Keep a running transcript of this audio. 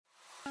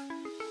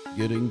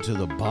Getting to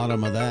the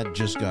bottom of that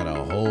just got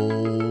a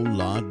whole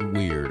lot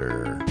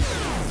weirder.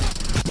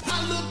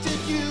 I looked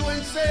at you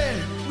and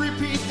said,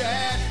 repeat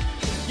that.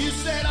 You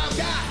said, I've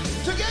got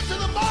to get to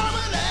the bottom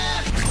of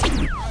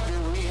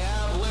that. We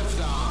have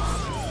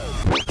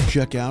liftoff.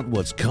 Check out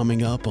what's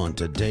coming up on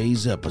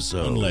today's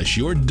episode. Unless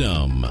you're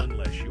dumb.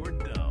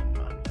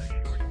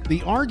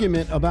 The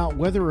argument about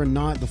whether or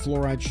not the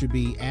fluoride should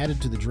be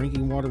added to the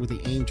drinking water with the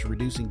aim to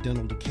reducing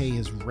dental decay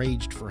has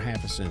raged for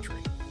half a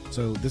century.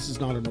 So this is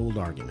not an old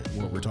argument,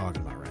 what we're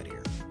talking about right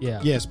here. Yeah.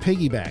 Yes,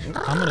 piggyback.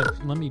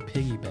 Let me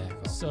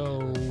piggyback. So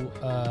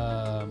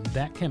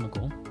that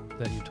chemical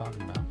that you're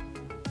talking about,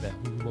 that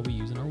what we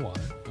use in our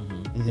water,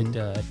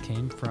 it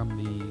came from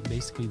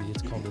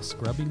it's called the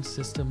scrubbing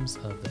systems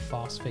of the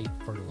phosphate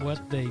fertilizer.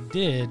 What they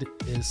did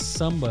is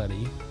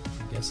somebody,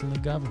 I'm guessing the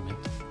government,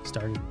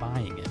 started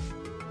buying it,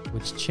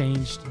 which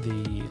changed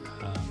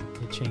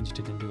it changed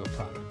it into a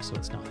product, so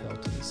it's not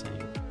held to the same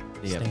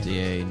The standard.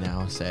 FDA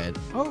now said,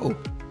 "Oh,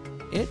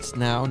 it's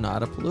now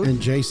not a pollutant."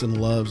 And Jason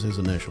loves his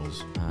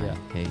initials. I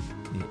hate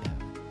the F.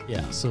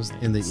 Yeah, so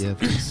In the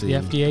FTC. the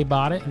FDA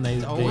bought it, and they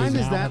Why now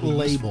does that have a use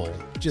label? for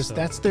it. Just So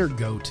that's their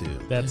go-to.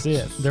 that's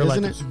it. They're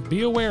Isn't like, it?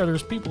 be aware,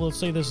 there's people that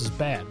say this is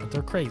bad, but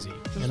they're crazy.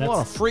 There's and a lot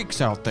of freaks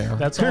out there.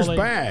 that's Here's all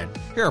they, bad.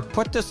 Here,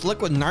 put this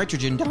liquid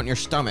nitrogen down your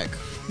stomach.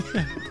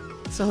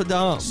 So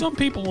dumb. Some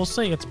people will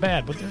say it's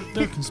bad, but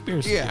they're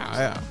conspiracy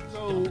Yeah.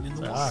 theories.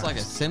 It's like a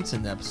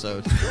Simpson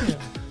episode.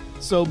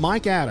 So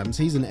Mike Adams,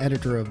 he's an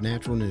editor of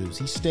Natural News.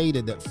 He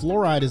stated that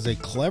fluoride is a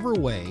clever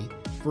way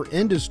for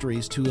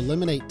industries to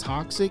eliminate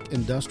toxic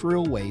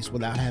industrial waste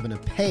without having to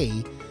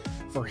pay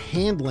for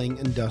handling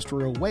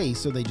industrial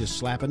waste. So they just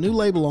slap a new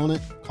label on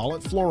it, call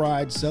it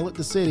fluoride, sell it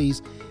to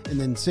cities, and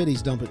then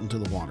cities dump it into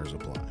the water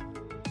supply.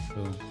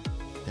 Boom.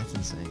 That's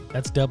insane.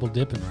 That's double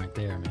dipping right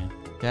there, man.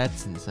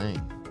 That's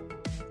insane.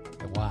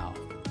 Wow.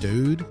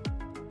 Dude.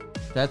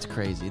 That's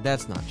crazy.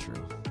 That's not true.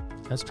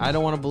 That's true. I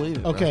don't want to believe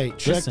it. Okay, bro.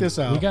 check Listen, this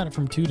out. We got it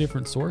from two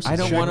different sources. I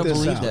don't Check want to this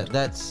believe out. that.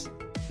 That's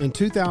In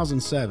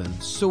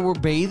 2007, so we're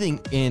bathing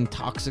in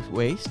toxic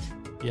waste.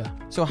 Yeah.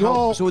 So how?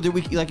 Well- so did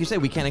we? Like you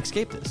said, we can't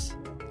escape this.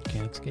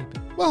 Can't escape it.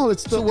 well,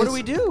 it's the, So what do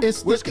it's- we do?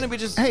 It's We're just gonna be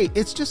just. Hey,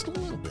 it's just a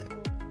little bit.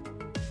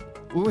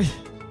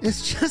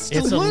 It's just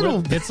It's a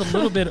little bit. It's a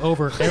little bit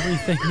over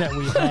everything that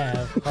we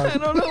have. I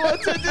don't know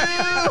what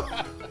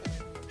to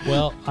do.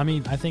 Well, I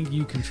mean, I think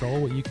you control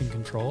what you can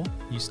control.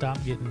 You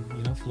stop getting,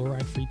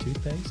 fluoride-free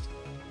toothpaste.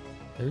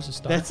 There's a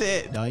start. That's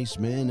it. Nice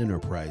Man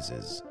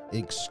Enterprises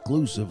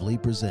exclusively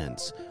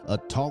presents a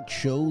talk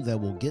show that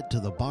will get to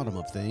the bottom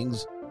of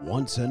things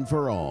once and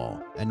for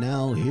all. And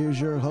now here's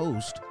your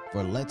host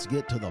for Let's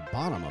Get to the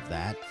Bottom of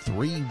That,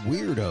 three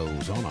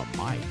weirdos on a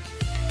mic.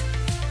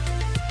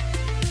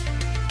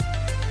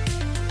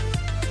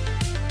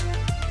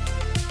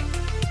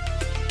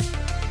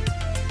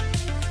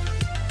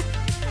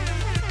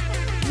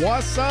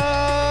 What's up,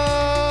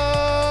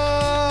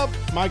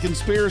 my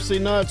conspiracy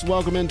nuts?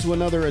 Welcome into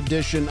another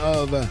edition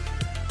of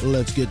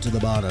Let's Get to the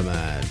Bottom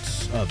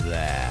of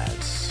That.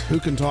 Who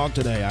can talk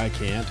today? I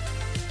can't.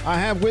 I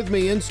have with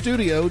me in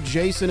studio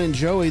Jason and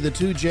Joey, the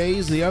two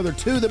J's, the other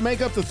two that make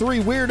up the three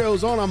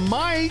weirdos on a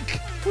mic.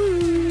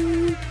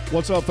 Woo.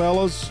 What's up,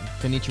 fellas?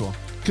 Konnichiwa.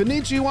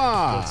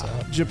 Konnichiwa. What's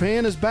up?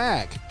 Japan is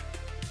back.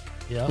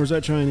 Yeah. Or is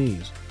that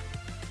Chinese?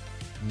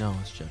 No,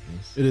 it's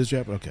Japanese. It is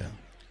Japanese. Okay.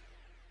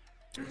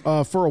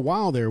 For a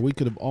while there, we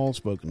could have all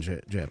spoken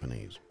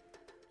Japanese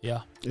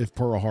Yeah, if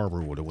Pearl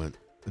Harbor would have went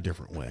a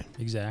different way.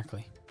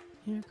 exactly.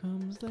 Here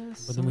comes the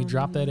But then we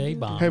dropped that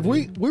A-bomb. Have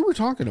dude. we were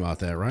talking about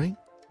that, right?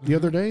 The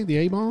other day, the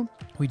A-bomb?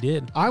 We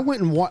did. I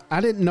went and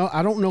I didn't know.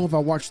 I don't know if I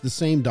watched the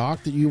same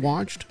doc that you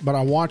watched, but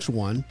I watched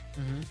one.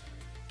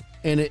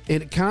 And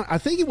it kind of, I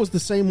think it was the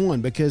same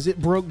one because it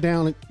broke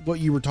down what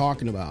you were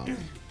talking about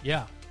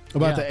Yeah.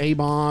 the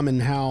A-bomb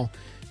and how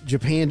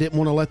Japan didn't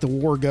want to let the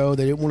war go.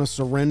 They didn't want to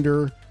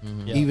surrender,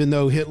 Yeah. even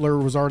though Hitler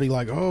was already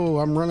like, "Oh,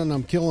 I'm running.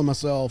 I'm killing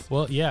myself."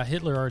 Well, yeah,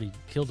 Hitler already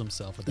killed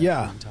himself at that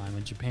Yeah. point in time,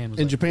 and Japan was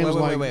And like, Japan was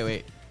like,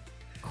 Wait.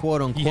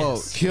 Quote unquote.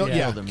 Yes. Killed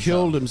Yeah.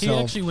 himself. He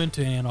actually went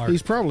to Antarctica.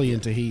 He's probably in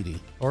Tahiti.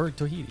 Or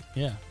Tahiti,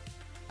 yeah.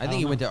 I think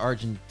he went to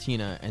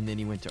Argentina and then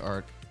he went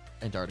to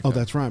Antarctica. Oh,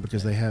 that's right,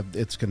 because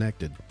it's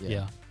connected.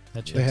 Yeah.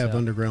 That They checks have out.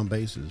 underground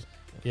bases.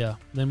 Yeah.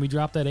 Then we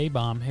dropped that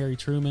A-bomb. Harry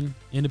Truman,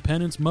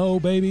 Independence Mo,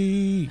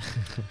 baby.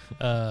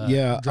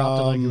 Yeah, Dropped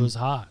it like it was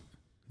hot.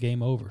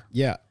 Game over.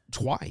 Yeah,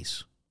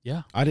 twice.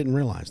 Yeah. I didn't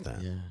realize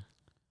that. Yeah.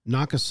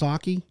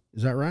 Nagasaki,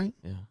 is that right?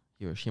 Yeah.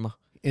 Hiroshima.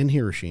 And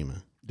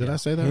Hiroshima. Did I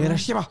say that right?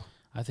 Hiroshima.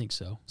 I think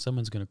so.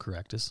 Someone's going to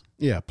correct us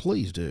Yeah,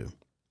 please do.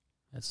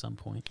 at some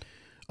point.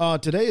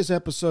 Today is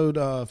episode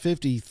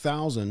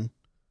 50,000.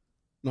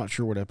 Not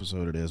sure what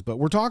episode it is, but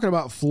we're talking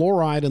about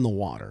fluoride in the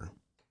water.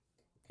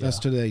 That's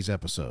Yeah. today's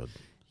episode.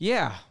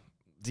 Yeah.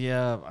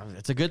 Yeah.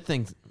 It's a good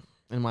thing,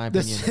 in my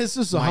opinion. This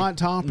is a hot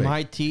topic.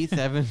 My teeth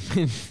haven't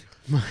been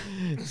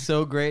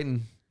so great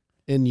in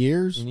In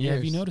years? years. Yeah.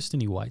 Have you noticed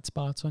any white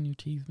spots on your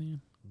teeth,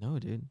 man? No,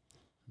 dude.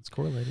 It's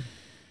correlated.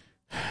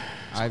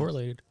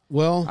 correlated.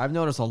 Well, I've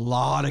noticed a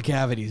lot of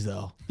cavities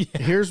though.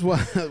 here's what.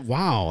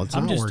 Wow, it's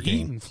I'm not just working.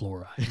 eating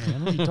fluoride,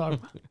 man. What are you talking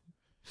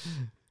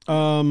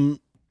about?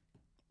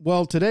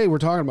 Well, today we're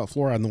talking about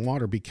fluoride in the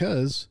water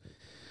because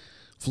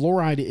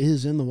fluoride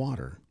is in the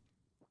water,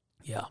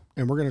 Yeah.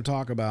 and we're going to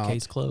talk about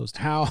Case closed.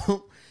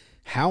 how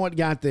it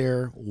got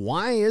there,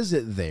 why is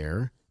it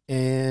there,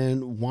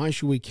 and why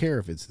should we care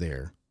if it's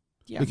there?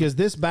 Yeah, Because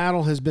this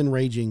battle has been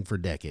raging for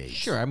decades.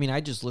 sure. I mean, I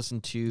just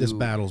listened to This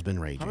battle's been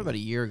raging. probably about a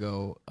year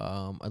ago,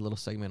 a little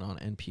segment on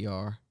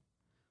NPR,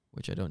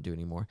 which I don't do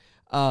anymore.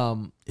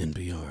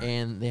 NPR.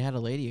 And they had a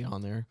lady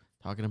on there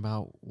talking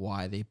about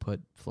why they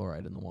put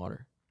fluoride in the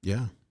water.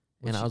 Yeah.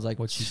 And I was like,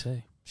 What'd she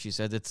say? She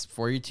said it's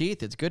for your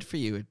teeth. It's good for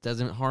you. It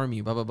doesn't harm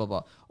you. Blah blah blah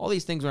blah. All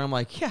these things where I'm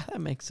like, yeah,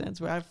 that makes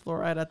sense. I have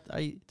fluoride at but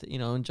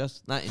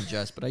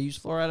I use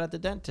fluoride at the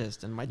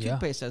dentist, and my Yeah.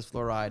 toothpaste has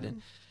fluoride,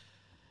 and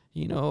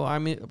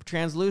I'm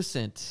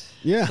translucent.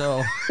 Yeah.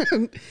 So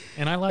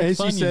And I like And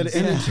she Funyuns. said,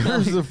 and in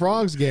terms of the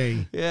frog's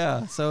gay.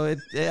 yeah. So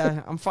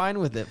I'm fine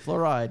with it.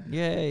 Fluoride,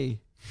 yay.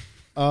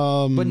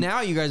 But But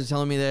now you guys are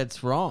telling me that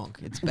it's wrong.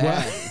 It's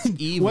bad. It's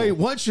evil. Wait,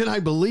 what should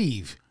I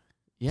believe?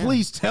 Yeah.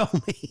 Please tell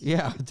me.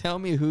 Yeah. Tell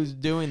me who's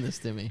doing this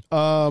to me.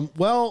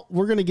 Well,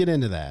 we're going to get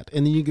into that,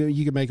 and then you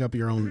can make up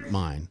your own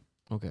mind.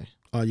 Okay.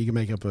 You can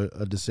make up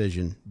a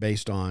decision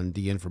based on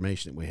the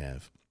information that we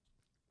have.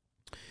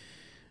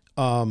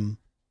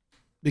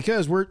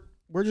 Because we're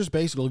just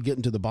basically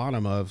getting to the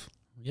bottom of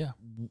Yeah.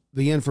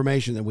 the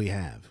information that we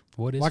have.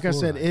 What is Like I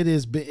said,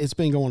 fluoride? it's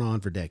been going on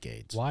for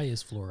decades. Why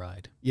is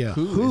fluoride? Yeah.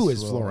 Who Who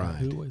is is fluoride?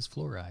 fluoride? Who is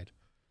fluoride?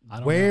 I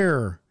don't know.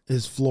 Where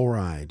is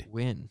fluoride?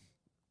 When?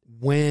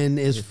 When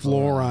is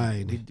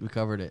fluoride? We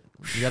covered it.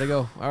 You got to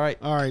go. All right.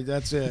 All right,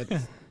 that's it.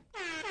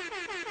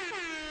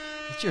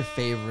 It's your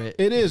favorite.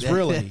 It is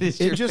really. That is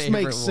It your just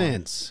favorite makes one.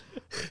 sense.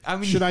 I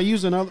mean, Should I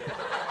use another?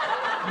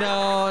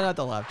 No, not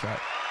the laugh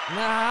track.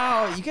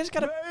 No, you guys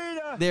got to.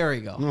 There we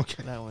go.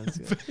 Okay. That one's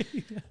good.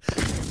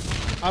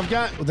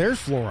 There's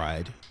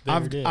fluoride.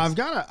 There it is. I've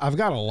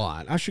got a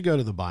lot. I should go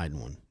to the Biden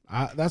one.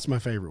 That's my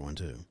favorite one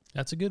too.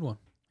 That's a good one.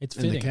 It's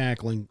And the fitting.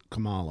 cackling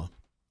Kamala.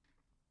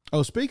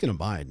 Oh, speaking of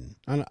Biden,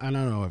 I don't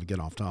know if I get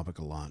off topic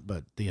a lot,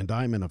 but the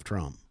indictment of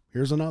Trump.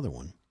 Here's another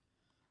one.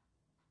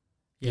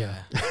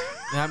 Yeah.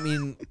 I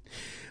mean,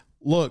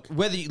 Look,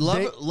 whether you love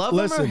him or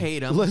listen,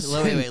 hate him,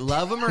 listen. wait,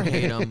 love him or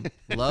hate him,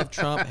 love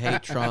Trump,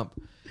 hate Trump,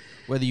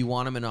 whether you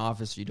want him in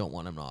office or you don't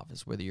want him in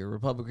office, whether you're a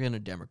Republican or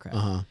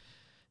Democrat,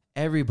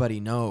 everybody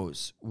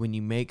knows when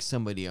you make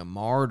somebody a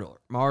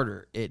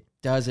martyr, it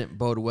doesn't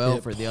bode well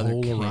It for the other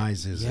camp.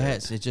 polarizes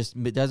Yes, it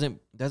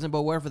doesn't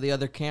bode well for the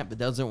other camp that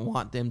doesn't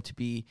want them to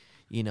be,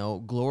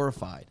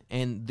 glorified,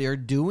 and they're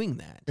doing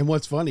that. and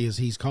what's funny is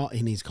he's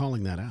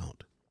calling that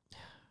out.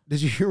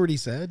 Did you hear what he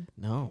said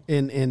No,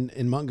 in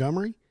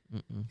Montgomery?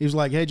 He was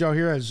like, "Hey, did y'all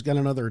hear? I just got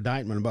another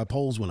indictment. My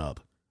polls went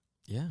up."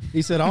 yeah,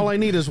 He said, "All I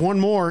need is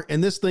one more,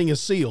 and this thing is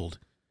sealed.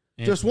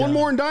 And Just it's one done.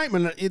 more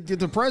indictment.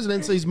 The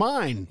presidency's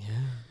mine." yeah,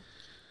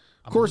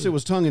 Of course, it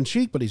was tongue in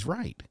cheek, but he's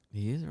right.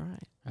 he is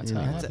right. That's how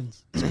it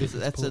happens. It's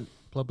good. That's It's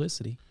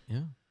publicity.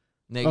 Yeah,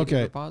 negative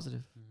Okay. or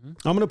positive.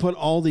 I'm going to put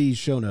all these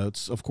show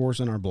notes, of course,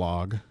 in our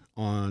blog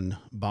on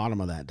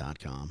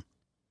bottomofthat.com.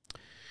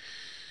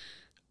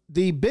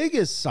 The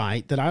biggest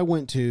site that I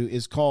went to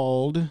is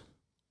called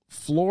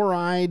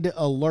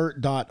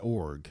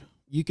fluoridealert.org.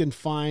 You can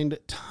find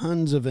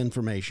tons of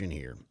information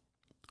here.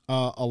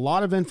 A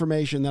lot of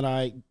information that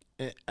I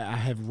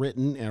have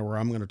written or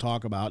I'm going to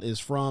talk about is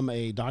from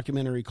a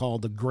documentary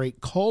called The Great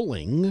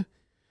Culling.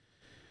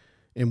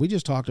 And we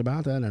just talked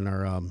about that in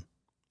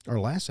our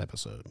last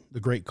episode. The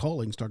Great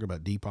Culling's talking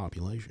about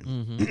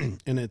depopulation.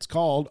 And it's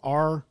called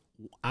Our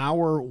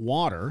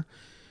Water.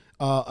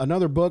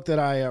 Another book that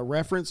I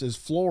reference is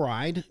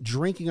Fluoride,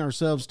 Drinking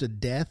Ourselves to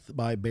Death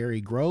by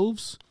Barry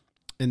Groves.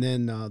 And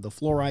then The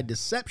Fluoride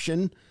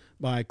Deception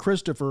by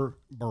Christopher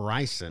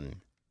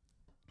Bryson.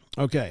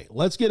 Okay,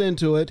 let's get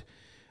into it.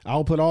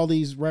 I'll put all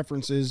these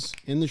references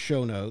in the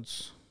show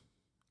notes.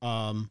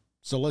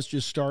 So let's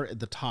just start at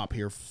the top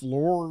here.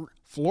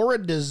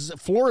 Florida's,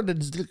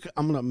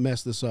 I'm going to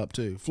mess this up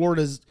too.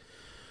 Florida,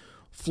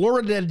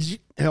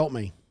 help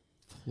me.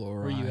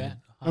 Fluoride. Where you at?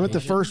 I'm at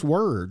the first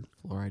word.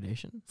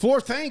 Fluoridation.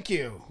 Thank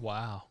you.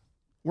 Wow.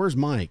 Where's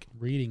Mike?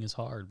 Reading is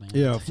hard, man.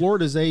 Yeah,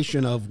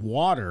 fluoridization of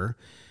water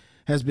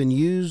has been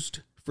used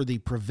for the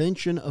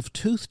prevention of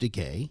tooth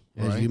decay,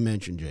 as Right. you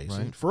mentioned,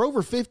 Jason, Right. for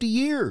over 50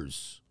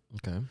 years.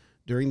 Okay.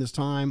 During this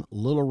time,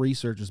 little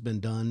research has been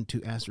done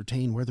to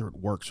ascertain whether it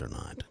works or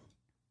not.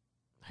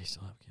 I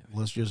still have cavities.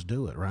 Let's just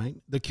do it, right?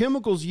 The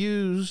chemicals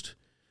used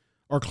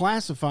are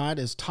classified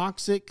as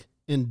toxic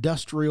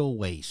industrial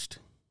waste.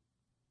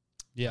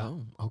 Yeah.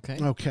 Oh,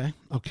 okay.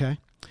 Okay.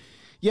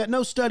 Yet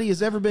no study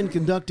has ever been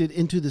conducted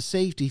into the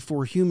safety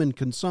for human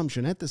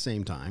consumption. At the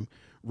same time,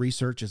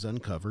 research has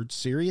uncovered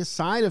serious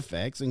side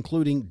effects,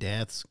 including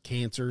deaths,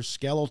 cancer,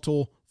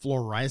 skeletal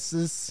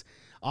fluorosis,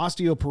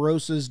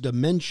 osteoporosis,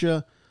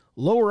 dementia,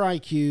 lower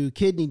IQ,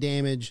 kidney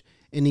damage,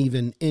 and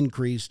even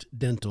increased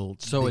dental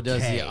So it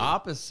does decay. the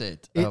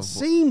opposite. It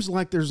seems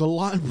like there's a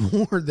lot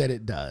more that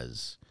it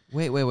does.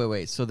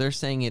 Wait. So they're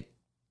saying it.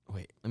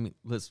 Wait,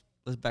 let's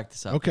back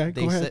this up. Okay,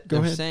 go ahead.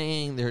 They're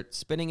saying they're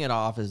spinning it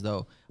off as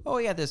though, oh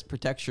yeah, this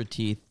protects your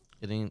teeth.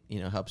 It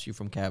helps you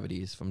from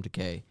cavities, from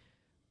decay,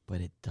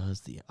 but it does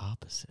the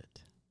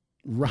opposite.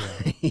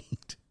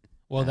 Right.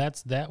 Well,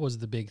 that was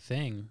the big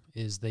thing,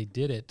 is they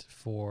did it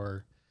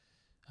for,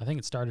 I think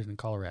it started in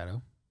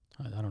Colorado.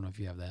 I don't know if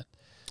you have that.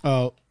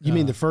 Oh, you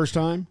mean the first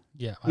time?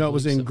 Yeah. No, it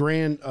was in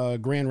so.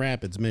 Grand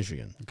Rapids,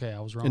 Michigan. Okay,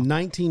 I was wrong. In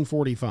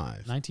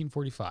 1945.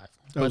 1945.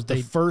 That was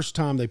the first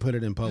time they put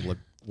it in public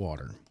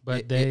water.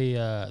 But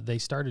they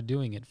started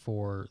doing it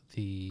for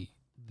the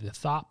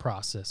thought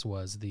process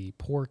was the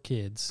poor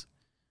kids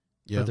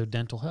for their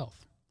dental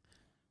health.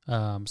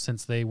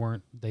 Since they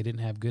didn't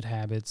have good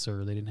habits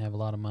or they didn't have a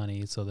lot of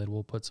money, so that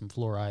we'll put some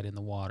fluoride in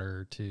the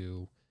water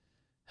to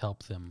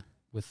help them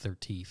with their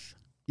teeth.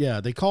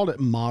 Yeah, they called it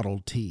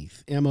mottled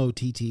teeth,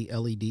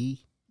 MOTTLED,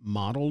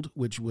 mottled,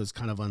 which was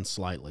kind of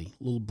unsightly,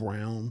 a little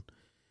brown,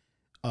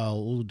 a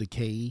little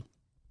decay.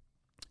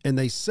 And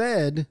they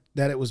said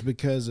that it was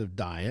because of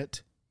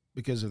diet,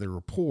 because they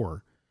were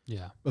poor.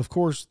 Yeah. Of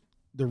course,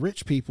 the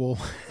rich people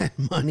had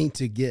money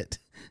to get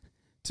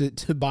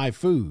to buy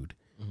food,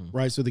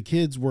 right? So the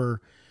kids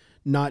were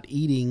not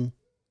eating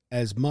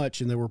as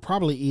much, and they were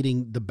probably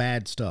eating the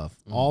bad stuff,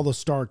 all the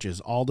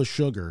starches, all the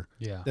sugar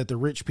that the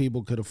rich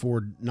people could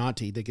afford not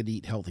to eat. They could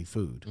eat healthy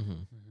food.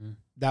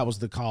 That was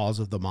the cause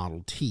of the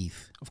mottled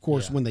teeth. Of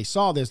course, when they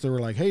saw this, they were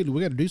like, hey,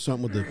 we got to do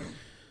something with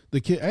the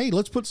kid. Hey,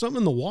 let's put something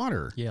in the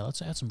water. Yeah,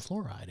 let's add some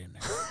fluoride in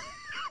there.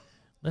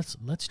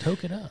 let's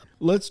toke it up.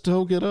 Let's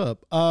toke it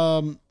up.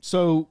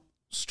 So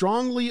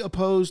strongly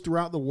opposed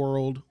throughout the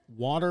world,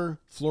 water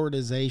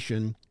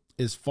fluoridization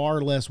is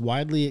far less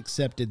widely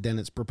accepted than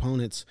its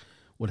proponents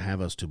would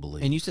have us to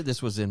believe. And you said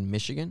this was in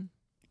Michigan?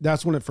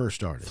 That's when it first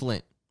started.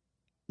 Flint.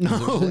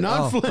 No,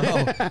 not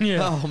Flint.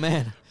 Oh,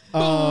 man.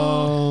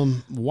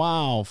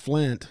 Wow,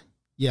 Flint.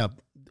 Yeah.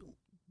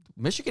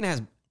 Michigan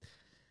has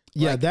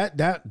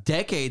that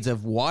decades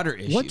of water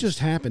issues. What just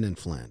happened in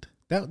Flint?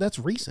 That's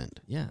recent.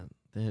 Yeah.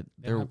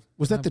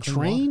 Was that the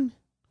train? Water.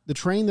 The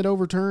train that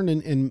overturned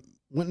and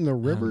went in the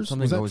rivers?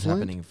 Something's always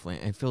happening in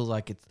Flint. It feels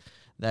like it's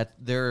that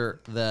they're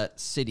that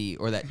city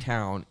or that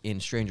town in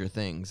Stranger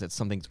Things that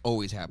something's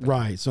always happening.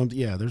 Right.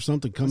 There's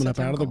something coming up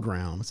out of the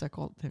ground. What's that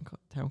called?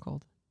 Town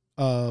called?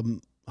 Oh,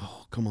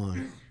 come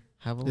on.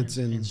 It's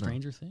in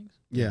Stranger Things?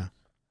 Yeah.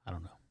 I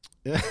don't know.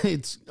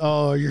 It's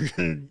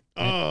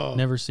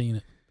never seen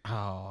it.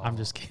 Oh. I'm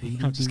just kidding.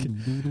 It's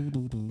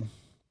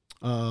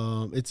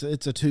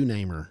a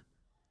two-namer.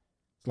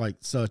 It's like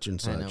such and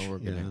such. I know we're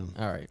gonna.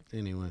 All right.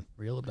 Anyway.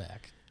 Reel it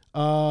back.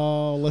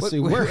 Let's see.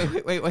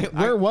 Wait.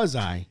 Where was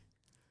I?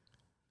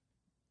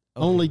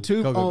 Only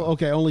 2.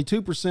 Okay. Only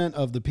 2%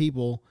 of the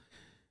people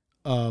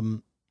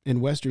in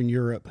Western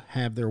Europe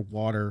have their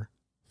water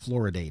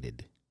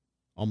fluoridated.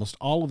 Almost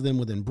all of them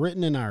within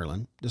Britain and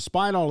Ireland.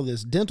 Despite all of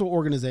this, dental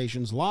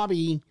organizations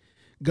lobby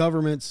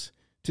governments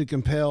to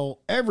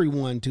compel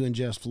everyone to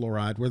ingest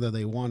fluoride, whether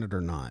they want it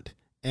or not,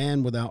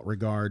 and without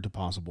regard to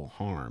possible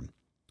harm.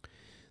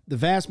 The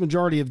vast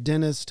majority of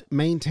dentists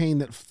maintain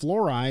that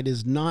fluoride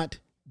is not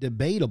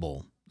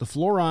debatable. The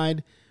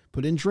fluoride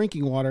put in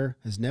drinking water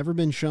has never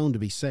been shown to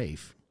be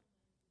safe.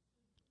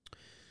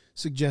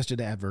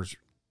 Suggested adverse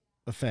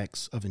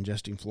effects of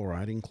ingesting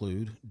fluoride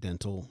include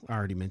dental. I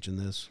already mentioned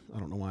this. I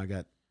don't know why I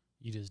got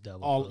you just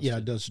doubled.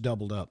 It just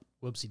doubled up.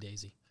 Whoopsie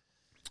daisy.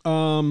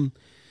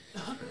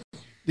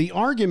 The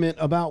argument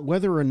about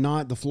whether or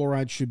not the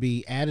fluoride should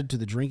be added to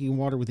the drinking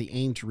water with the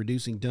aim to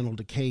reducing dental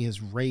decay has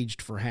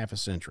raged for half a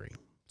century.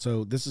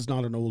 So this is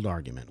not an old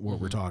argument, what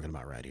we're talking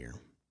about right here.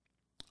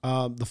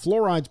 The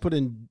fluorides put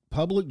in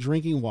public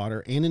drinking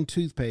water and in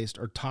toothpaste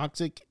are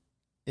toxic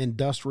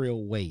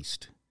industrial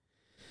waste.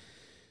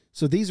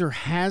 So these are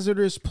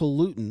hazardous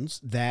pollutants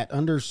that,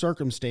 under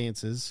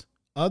circumstances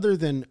other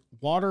than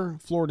water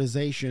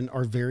fluoridization,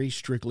 are very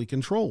strictly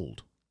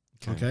controlled.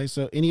 Okay,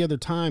 so any other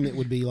time it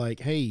would be like,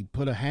 hey,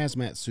 put a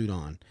hazmat suit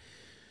on.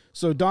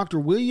 So Dr.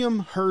 William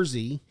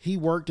Hersey, he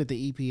worked at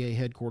the EPA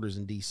headquarters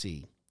in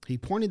D.C. He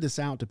pointed this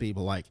out to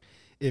people like,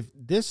 if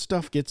this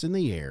stuff gets in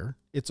the air,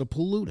 it's a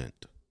pollutant.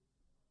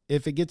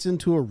 If it gets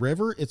into a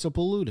river, it's a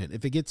pollutant.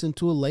 If it gets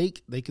into a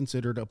lake, they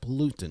consider it a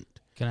pollutant.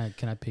 Can I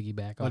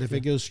piggyback off? But if it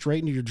goes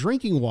straight into your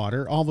drinking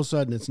water, all of a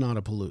sudden it's not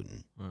a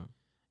pollutant.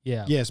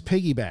 Yeah. Yes,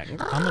 piggyback.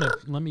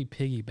 Let me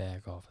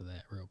piggyback off of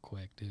that real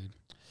quick, dude.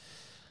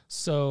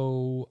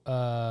 So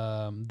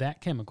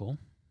that chemical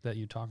that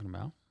you're talking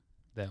about,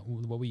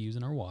 what we use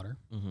in our water,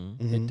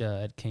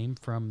 it came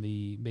from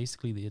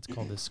it's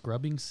called the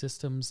scrubbing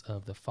systems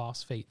of the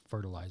phosphate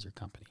fertilizer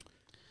company.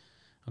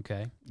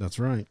 Okay. That's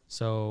right.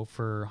 So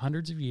for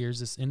hundreds of years,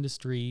 this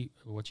industry,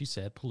 what you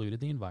said, polluted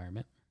the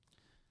environment.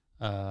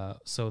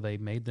 So they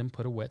made them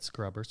put a wet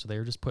scrubber. So they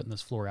were just putting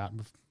this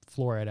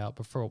fluoride out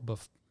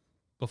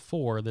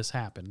before this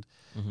happened.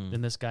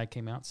 Then this guy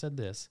came out and said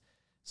this.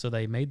 So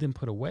they made them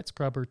put a wet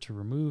scrubber to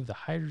remove the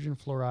hydrogen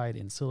fluoride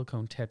and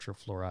silicone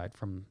tetrafluoride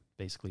from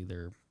basically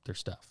their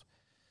stuff,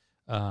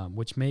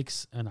 which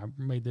makes, and I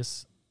made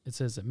this, it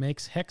says it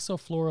makes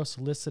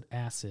hexafluorosilicic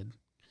acid,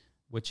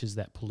 which is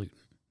that pollutant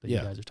that you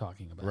guys are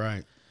talking about.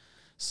 Right.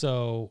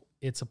 So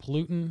it's a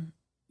pollutant.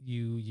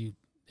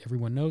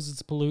 Everyone knows it's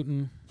a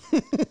pollutant.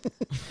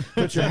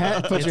 Put your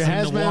it's in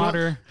hazmat the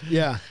water. on.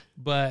 Yeah.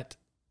 But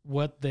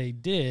what they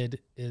did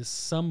is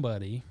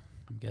somebody,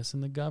 I'm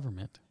guessing the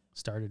government,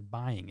 started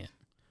buying it,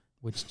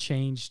 which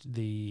changed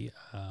it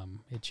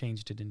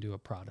changed it into a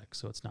product,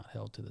 so it's not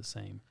held to the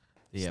same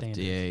standards.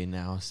 FDA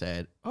now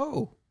said,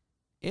 "Oh,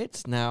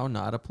 it's now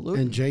not a pollutant."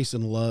 And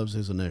Jason loves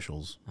his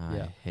initials.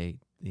 I hate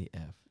the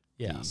F.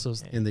 Yeah, so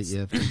In the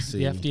FTC.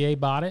 the FDA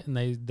bought it, and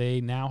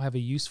they now have a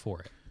use for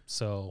it.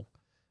 So,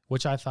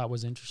 which I thought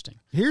was interesting.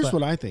 Here's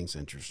what I think's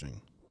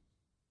interesting,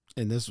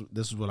 and this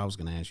is what I was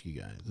going to ask you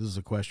guys. This is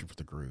a question for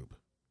the group.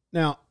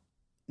 Now,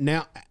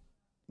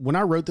 when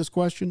I wrote this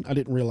question, I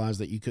didn't realize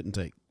that you couldn't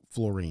take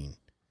fluorine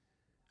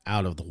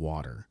out of the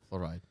water.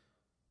 Fluoride.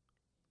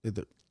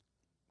 They're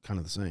kind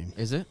of the same.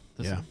 Is it?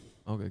 Yeah.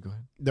 Okay, go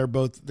ahead.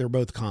 They're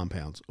both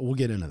compounds. We'll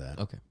get into that.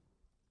 Okay.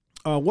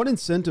 What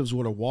incentives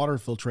would a water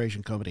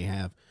filtration company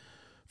have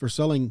for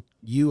selling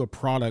you a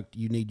product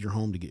you need your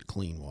home to get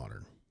clean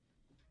water?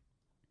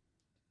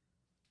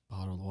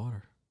 Bottled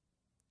water.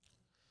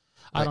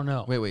 I don't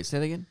know. Wait, say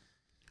that again?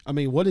 I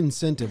mean, what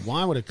incentive?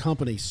 Why would a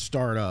company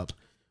start up?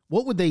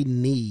 What would they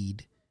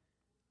need?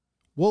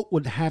 What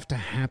would have to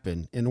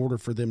happen in order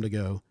for them to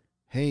go,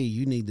 hey,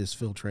 you need this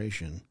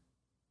filtration?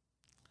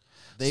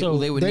 They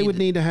They would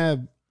need to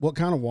have what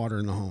kind of water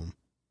in the home?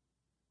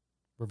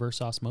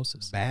 Reverse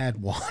osmosis.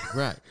 Bad water.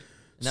 Right.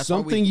 And that's why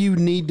Something you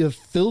need to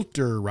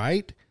filter,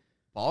 right?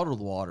 bottled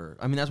water.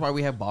 I mean, that's why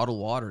we have bottled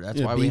water. That's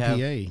Yeah, why we have.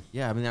 BPA.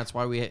 Yeah, I mean, that's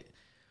why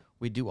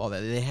we do all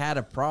that. They had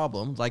a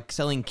problem like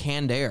selling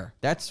canned air.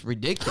 That's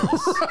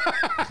ridiculous.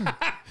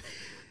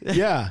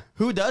 Yeah.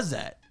 Who does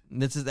that?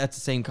 That's the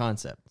same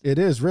concept. It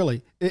is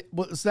really.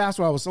 So that's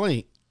what I was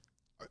saying.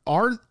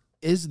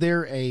 Is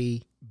there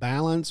a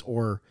balance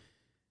or?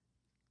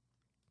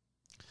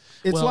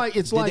 It's Well, like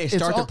Did they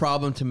start the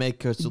problem to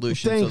make a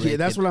solution? Thank you.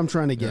 That's what I'm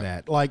trying to get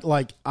at.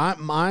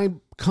 My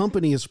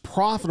company is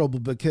profitable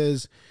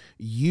because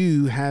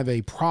you have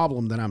a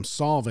problem that I'm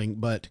solving.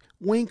 But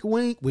wink,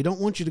 wink, we don't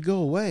want you to go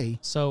away.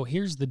 So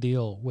here's the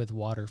deal with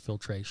water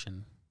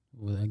filtration.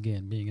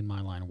 Again, being in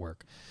my line of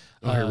work.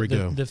 Oh, here we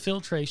go. The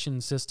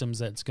filtration systems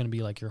that's going to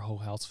be like your whole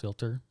house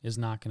filter is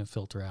not going to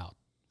filter out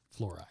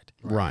fluoride.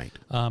 Right.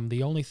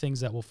 The only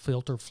things that will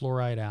filter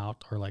fluoride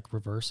out are like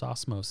reverse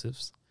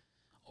osmosis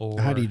or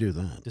How do you do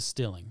that?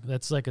 distilling.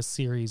 That's like a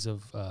series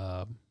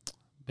of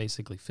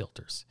basically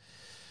filters.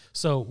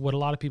 So what a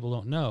lot of people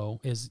don't know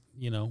is,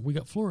 we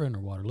got fluoride in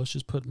our water. Let's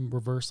just put in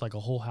reverse, like a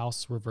whole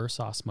house reverse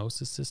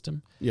osmosis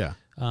system. Yeah.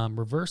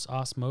 Reverse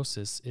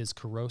osmosis is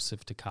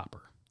corrosive to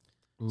copper.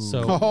 Ooh.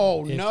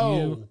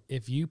 So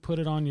if you put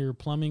it on your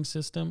plumbing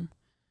system,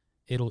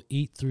 it'll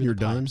eat through You're the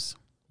done? pipes.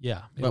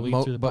 Yeah, it'll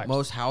eat through the But pipes.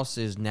 most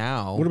houses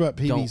now. What about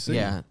don't- PVC?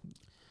 Yeah,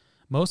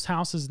 Most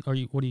houses what are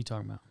you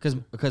talking about?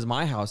 because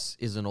my house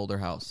is an older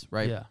house,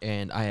 right? Yeah.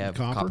 And I have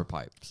Copper? copper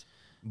pipes.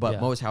 But Yeah.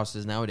 most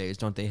houses nowadays,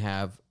 don't they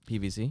have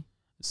PVC?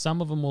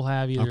 Some of them will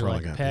have either probably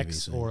like got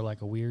PEX PVC. or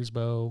like a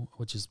Weersbo,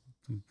 which is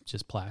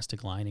just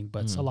plastic lining.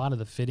 But a lot of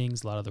the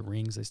fittings, a lot of the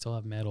rings, they still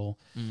have metal.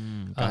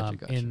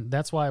 Gotcha. And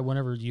that's why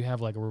whenever you have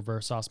like a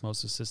reverse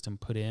osmosis system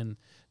put in,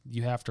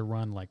 you have to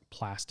run like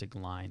plastic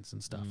lines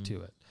and stuff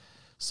to it.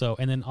 So,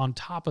 and then on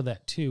top of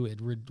that too, it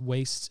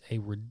wastes a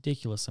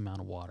ridiculous amount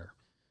of water.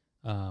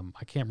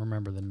 I can't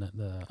remember the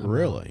amount,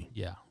 Really?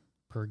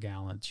 per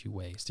gallon that you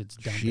waste. It's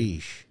dumping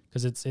Sheesh.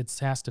 because it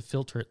has to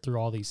filter it through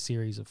all these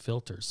series of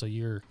filters. So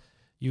you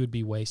would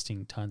be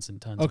wasting tons and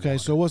tons. Of Okay, water.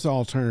 so what's the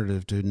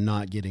alternative to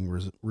not getting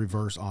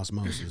reverse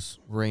osmosis?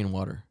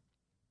 Rainwater.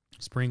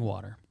 Spring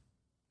water.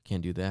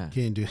 Can't do that.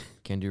 Can't do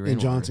Can't do rainwater. in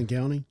Johnson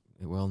County?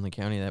 Well, in the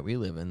county that we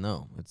live in,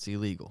 no. It's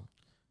illegal.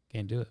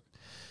 Can't do it.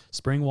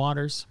 Spring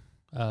waters,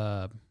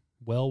 well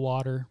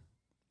water,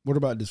 What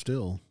about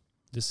distilled?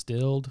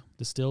 distilled.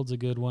 Distilled's a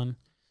good one,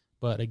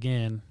 but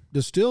again,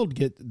 Distilled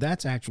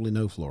that's actually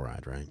no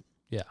fluoride, right?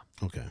 yeah,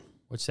 Okay.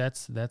 which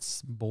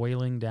that's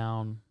boiling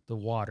down the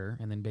water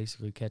and then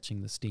basically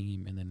catching the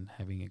steam and then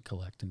having it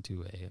collect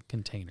into a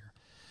container.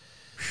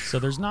 So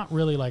there's not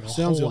really like a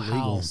Sounds whole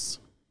illegal. house.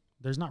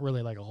 There's not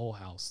really like a whole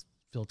house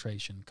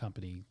filtration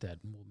company that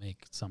will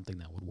make something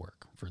that would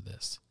work for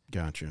this.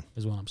 Gotcha.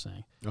 Is what I'm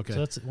saying. Okay. So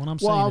that's what I'm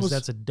Well, saying is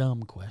that's a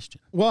dumb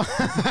question. Well,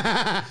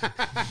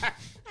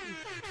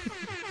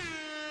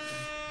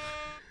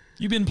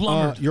 You've been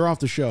plumbered. you're off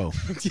the show.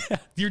 Yeah,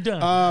 you're done.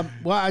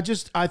 Well,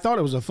 I thought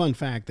it was a fun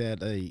fact that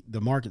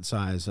the market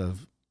size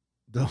of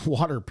the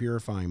water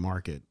purifying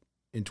market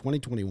in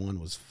 2021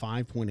 was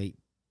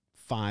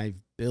 5.85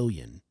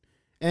 billion,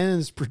 and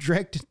it's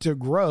projected to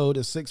grow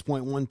to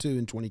 6.12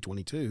 in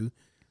 2022.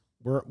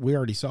 We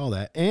already saw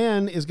that,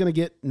 and is going to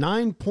get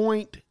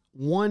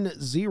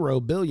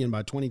 9.10 billion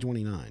by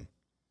 2029.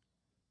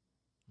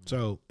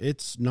 So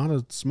it's not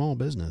a small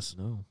business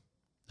No.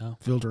 No,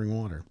 filtering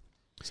water.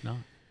 it's not.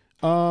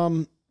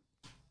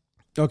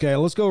 Okay,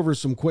 let's go over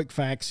some quick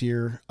facts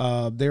here.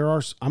 I'm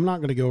not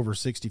going to go over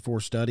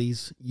 64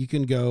 studies. You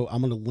can go,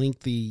 I'm going to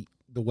link the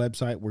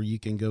website where you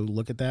can go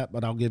look at that,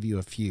 but I'll give you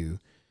a few.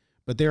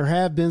 But there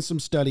have been some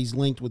studies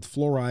linked with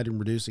fluoride and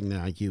reducing the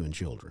IQ in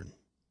children.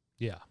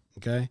 Yeah.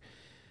 Okay.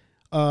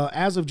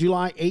 As of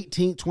July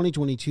 18th,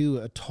 2022,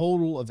 a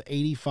total of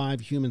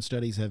 85 human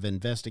studies have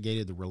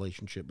investigated the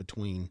relationship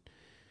between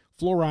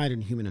fluoride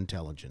and human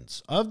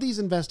intelligence. Of these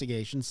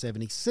investigations,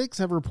 76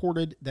 have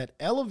reported that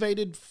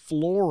elevated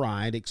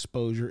fluoride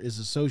exposure is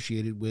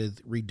associated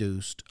with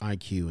reduced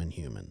IQ in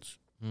humans.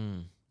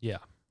 Yeah.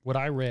 What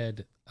I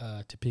read,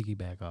 to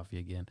piggyback off you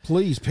again.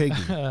 Please, piggy.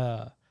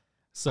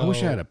 So I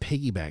wish I had a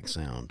piggyback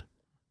sound,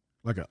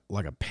 like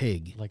a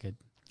pig.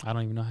 I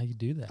don't even know how you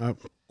do that.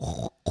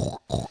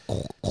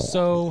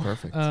 So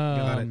Perfect.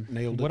 Got it.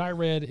 Nailed it. What I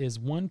read is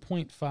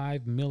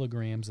 1.5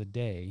 milligrams a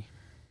day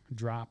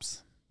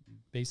drops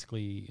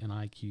basically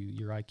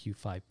your IQ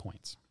 5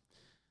 points.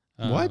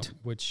 What?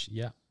 Which,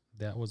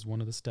 that was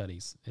one of the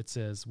studies. It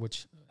says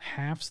which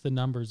halves the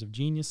numbers of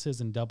geniuses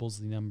and doubles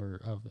the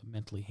number of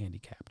mentally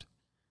handicapped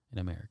in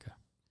America.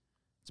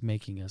 It's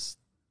making us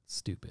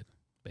stupid,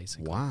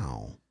 basically.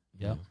 Wow.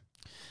 Yep.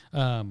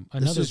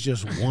 This is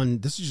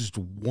just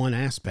one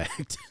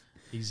aspect.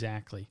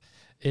 Exactly.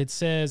 It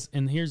says,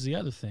 and here's the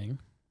other thing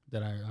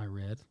that I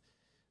read.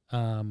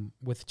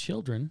 With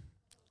children,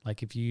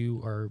 like if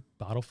you are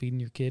bottle feeding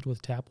your kid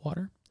with tap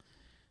water,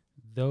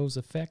 those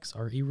effects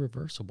are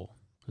irreversible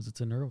because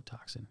it's a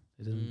neurotoxin.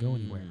 It doesn't go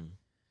anywhere.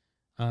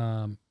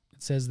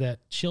 It says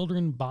that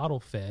children bottle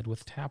fed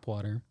with tap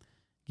water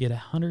get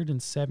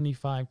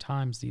 175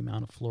 times the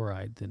amount of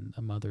fluoride than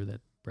a mother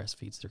that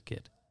breastfeeds their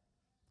kid.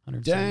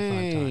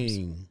 175 times.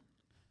 Dang.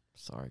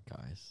 Sorry,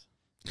 guys.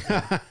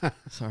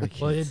 Sorry,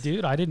 kids. Well,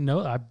 dude, I didn't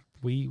know.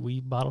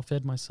 We bottle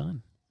fed my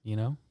son,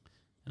 and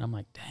I'm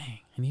like, dang.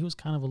 And he was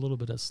kind of a little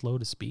bit of slow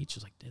to speech.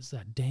 He's like, it's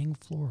that dang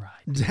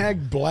fluoride.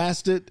 Dag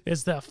blast it.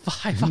 It's that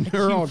 5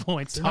 IQ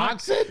points.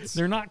 Toxins?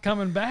 They're not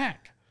coming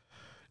back.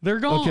 They're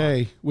gone.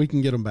 Okay, we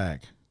can get them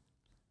back.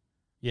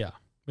 Yeah.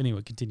 But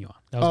anyway, continue on.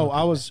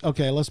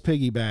 Okay, let's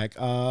piggyback.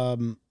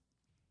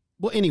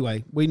 Well,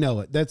 anyway, we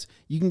know it.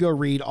 You can go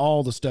read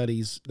all the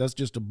studies. That's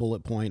just a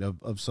bullet point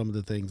of some of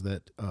the things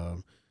that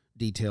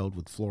detailed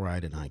with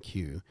fluoride and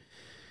IQ.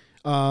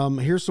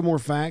 Here's some more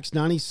facts.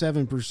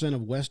 97%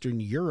 of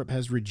Western Europe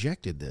has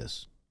rejected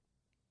this.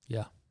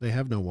 Yeah. They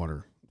have no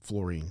water,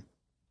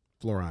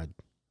 fluoride.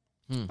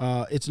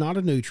 It's not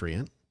a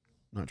nutrient.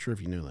 Not sure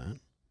if you knew that.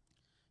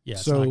 Yeah.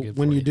 It's so not good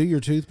when for you do your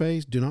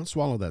toothpaste, do not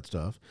swallow that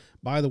stuff.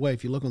 By the way,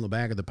 if you look on the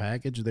back of the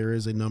package, there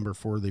is a number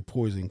for the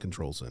Poison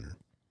Control Center.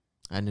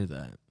 I knew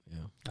that. Yeah.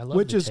 I love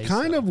Which the is taste,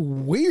 kind though. of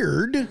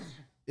weird,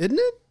 isn't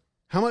it?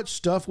 How much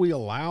stuff we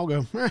allow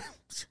go.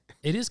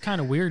 It is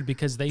kind of weird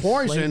because they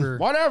Poison, flavor.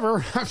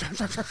 whatever.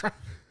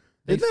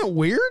 Isn't that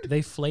weird?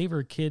 They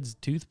flavor kids'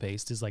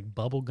 toothpaste is like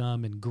bubble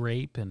gum and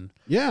grape, and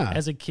Yeah.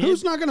 as a kid,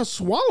 who's not going to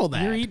swallow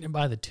that? you're eating it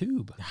by the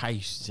tube.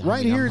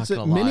 Right here, it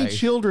says many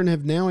children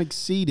have now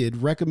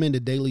exceeded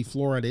recommended daily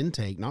fluoride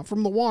intake, not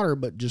from the water,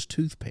 but just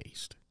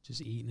toothpaste.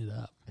 Just eating it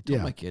up. I told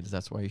Yeah. my kids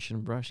that's why you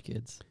shouldn't brush,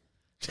 kids.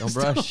 Don't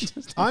brush.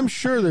 I'm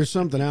sure there's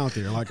something out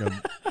there,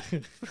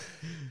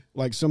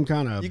 like some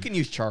kind of. You can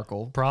use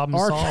charcoal. Problem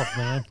solved,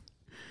 man.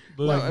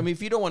 But Well, I mean,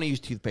 if you don't want to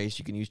use toothpaste,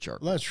 you can use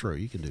charcoal. That's true.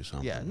 You can do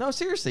something. Yeah. No,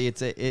 seriously,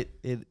 it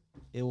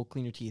will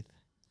clean your teeth.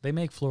 they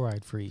make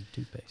fluoride-free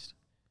toothpaste.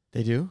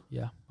 They do?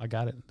 Yeah, I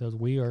got it.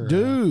 We are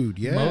Dude,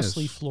 yes.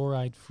 mostly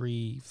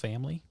fluoride-free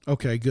family.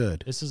 Okay,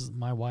 good. This is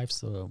my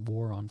wife's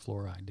war on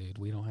fluoride, dude.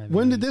 We don't have.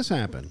 When any- did this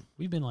happen?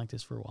 We've been like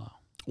this for a while.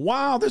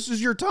 Wow, this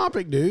is your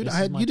topic, dude. This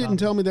is my You didn't topic.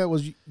 tell me that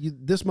was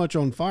this much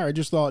on fire. I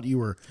just thought you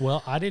were.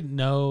 Well, I didn't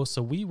know,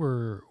 so we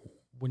were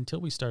until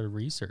we started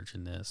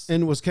researching this.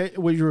 And was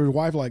your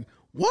wife like,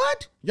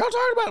 what? Y'all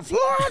talking about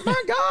fluoride?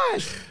 My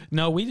gosh.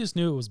 No, we just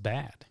knew it was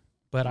bad,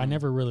 but I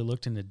never really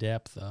looked into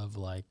depth of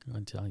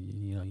until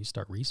you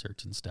start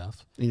researching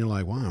stuff. And you're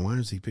like, why? Why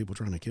is these people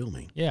trying to kill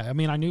me? Yeah, I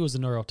mean, I knew it was a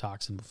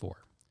neurotoxin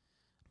before,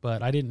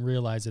 but I didn't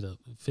realize it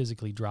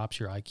physically drops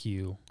your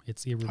IQ.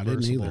 It's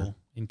irreversible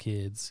in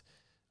kids.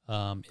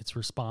 It's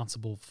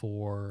responsible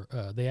for.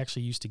 They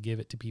actually used to give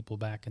it to people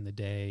back in the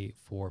day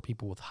for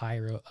people with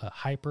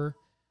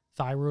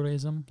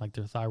hyperthyroidism, like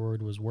their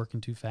thyroid was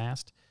working too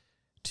fast,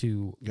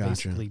 to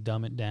basically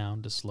dumb it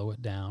down, to slow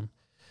it down.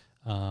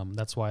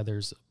 That's why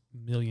there's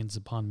millions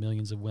upon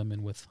millions of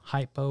women with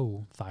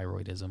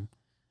hypothyroidism.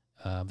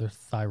 Their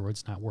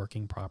thyroid's not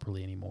working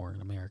properly anymore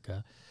in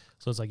America.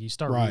 So it's like you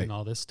start reading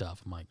all this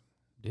stuff. I'm like,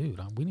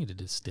 dude, we need a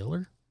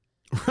distiller.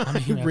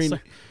 I mean,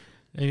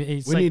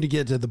 we need to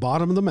get to the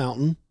bottom of the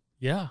mountain.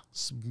 Yeah,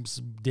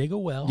 dig a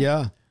well.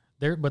 Yeah.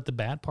 But the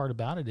bad part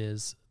about it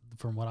is,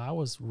 from what I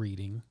was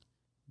reading,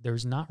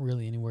 there's not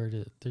really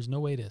there's no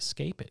way to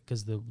escape it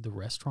because the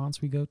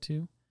restaurants we go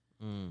to,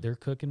 they're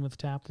cooking with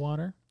tap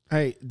water.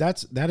 Hey,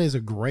 that is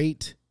a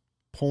great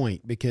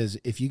point, because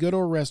if you go to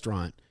a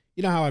restaurant,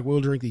 you know how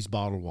we'll drink these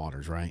bottled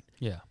waters, right?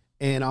 Yeah.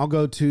 And I'll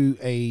go to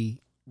a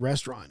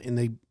restaurant and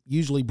they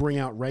usually bring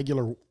out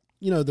regular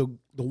the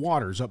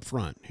waters up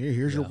front.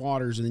 Here's your Yeah.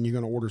 waters, and then you're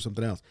going to order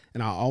something else.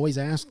 And I always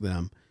ask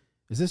them,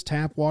 is this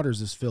tap water? Is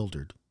this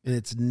filtered? And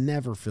it's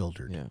never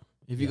filtered. Yeah.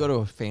 If you go to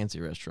a fancy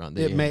restaurant,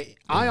 they, It may.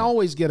 I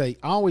always get a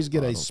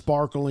bottles.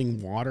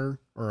 sparkling water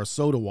or a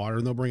soda water,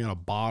 and they'll bring out a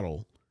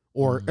bottle,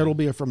 or it'll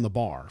be from the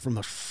bar, from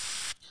the.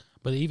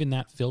 But even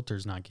that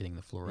filter's not getting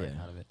the fluoride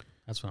Yeah. out of it.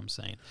 That's what I'm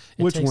saying.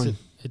 Which takes one?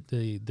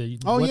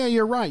 Oh Yeah,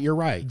 you're right. You're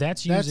right.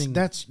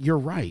 You're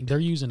right. They're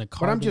using a But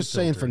carbon I'm just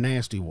saying for filter.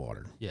 nasty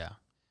water, Yeah.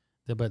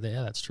 Yeah,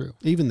 that's true.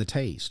 even the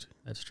taste,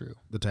 That's true.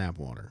 the tap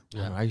water.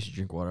 Yeah. I used to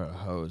drink water out of a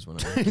hose when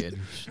I was a kid.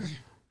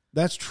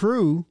 That's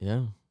true.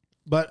 Yeah.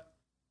 But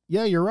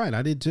yeah, you're right.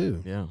 I did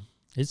too. Yeah.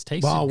 It's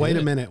tasty. Well, wait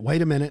a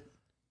minute.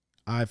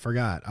 I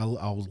forgot. I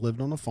was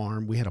living on a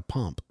farm. We had a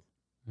pump.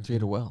 So you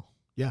had a well.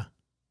 Yeah,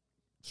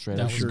 Straight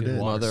That up was sure good did.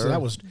 water. So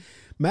that was.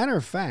 Matter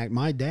of fact,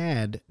 my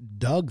dad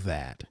dug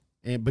that,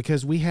 and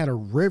because we had a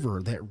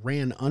river that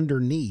ran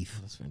underneath.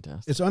 That's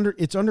fantastic.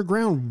 It's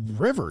underground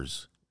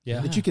rivers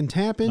Yeah. that you can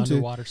tap into.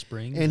 Underwater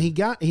springs. And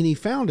he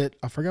found it.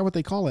 I forgot what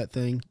they call that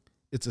thing.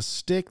 It's a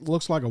stick,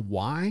 looks like a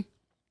Y,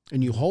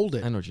 and you hold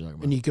it, I know what you're talking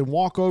about. and you can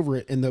walk over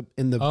it. And the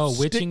stick,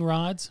 witching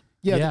rods.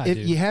 Yeah, dude.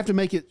 you have to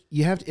make it.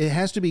 It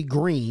has to be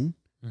green.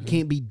 Mm-hmm. It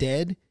can't be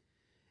dead,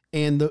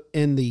 and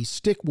the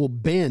stick will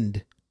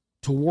bend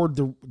toward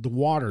the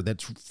water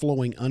that's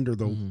flowing under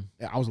the.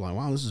 I was like,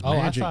 wow, this is Oh, I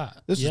magic.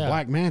 thought- This is yeah.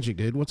 black magic,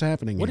 dude. What's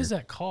happening What here? is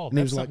that called? And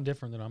he That's was something like-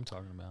 different than I'm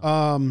talking about.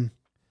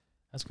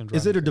 That's gonna drive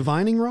Is it me a crazy.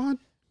 divining rod?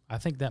 I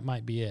think that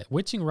might be it.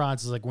 Witching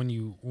rods is like when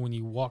you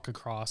walk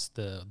across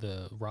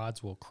the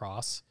rods will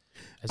cross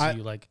as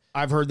you like.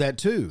 I've heard that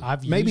too.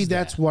 I've Maybe used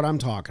that's that. what I'm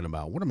talking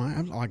about. What am I?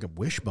 I'm like a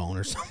wishbone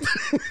or something.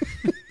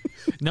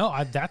 No,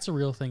 that's a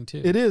real thing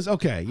too. It is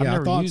okay. Yeah, I've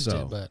never I thought used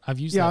so. it, but I've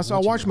used. Yeah, that so I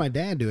witching watched rod. my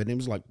dad do it, and it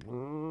was like,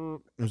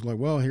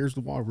 well, here's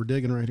the water. We're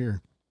digging right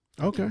here.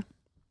 Okay,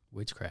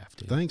 witchcraft.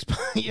 Dude. thanks.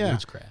 Yeah,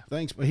 Witchcraft.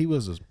 thanks. But he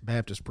was a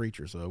Baptist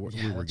preacher, so Yeah,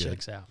 we were that good.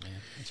 checks out, man.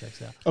 That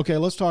checks out. Okay,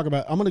 let's talk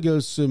about. I'm going to go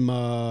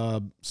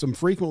some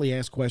frequently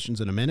asked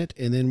questions in a minute,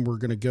 and then we're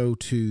going to go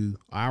to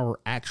our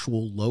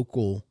actual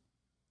local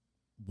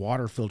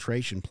water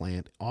filtration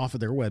plant off of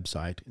their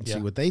website and see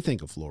Yeah. what they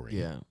think of fluorine.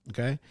 Yeah.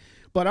 Okay,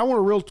 but I want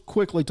to real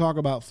quickly talk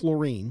about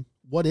fluorine.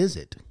 What is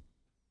it?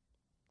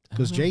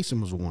 Because Jason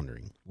was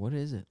wondering. What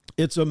is it?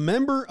 It's a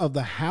member of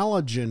the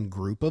halogen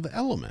group of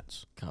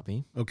elements.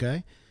 Copy.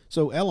 Okay.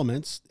 So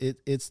elements,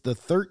 it's the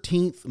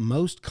 13th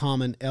most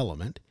common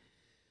element.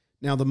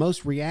 Now, the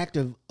most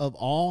reactive of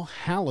all,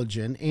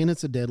 halogen, and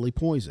it's a deadly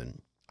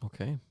poison.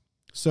 Okay.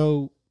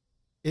 So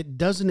it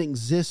doesn't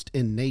exist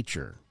in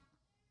nature.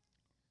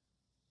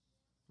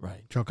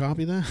 Right. Did y'all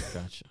copy that?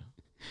 Gotcha.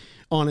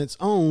 On its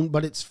own,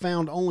 but it's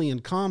found only in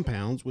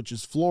compounds, which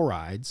is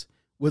fluorides,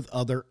 with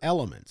other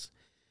elements.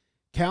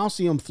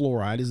 Calcium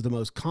fluoride is the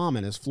most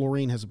common, as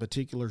fluorine has a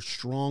particular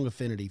strong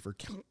affinity for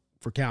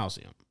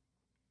calcium.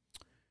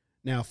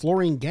 Now,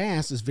 fluorine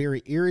gas is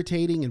very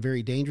irritating and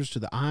very dangerous to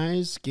the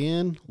eyes,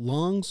 skin,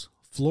 lungs.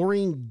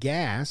 Fluorine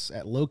gas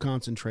at low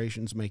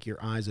concentrations make your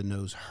eyes and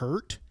nose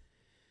hurt.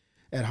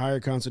 At higher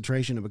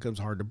concentration, it becomes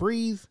hard to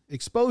breathe.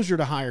 Exposure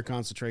to higher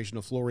concentration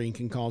of fluorine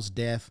can cause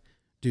death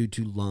due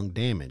to lung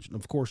damage. And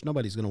of course,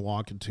 nobody's going to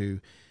walk into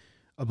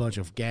a bunch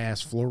of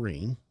gas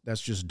fluorine. That's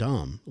just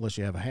dumb, unless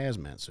you have a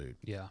hazmat suit.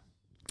 Yeah.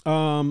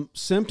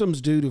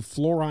 Symptoms due to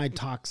fluoride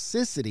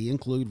toxicity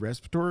include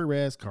respiratory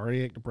arrest,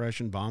 cardiac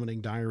depression, vomiting,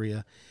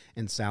 diarrhea,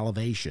 and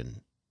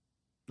salivation.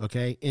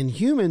 Okay. In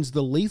humans,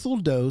 the lethal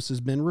dose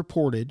has been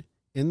reported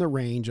in the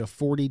range of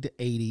 40 to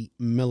 80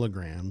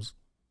 milligrams.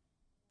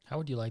 How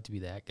would you like to be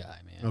that guy,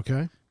 man?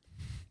 Okay.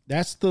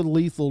 That's the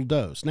lethal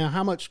dose. Now,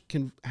 how much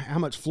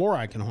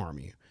fluoride can harm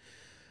you?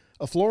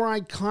 A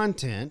fluoride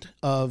content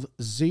of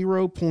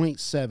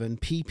 0.7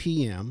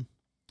 ppm,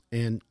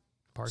 and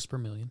Parts per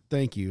million.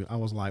 thank you, I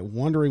was like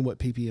wondering what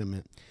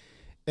ppm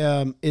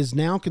meant, is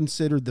now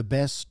considered the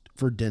best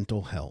for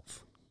dental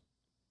health.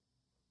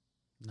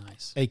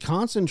 Nice. A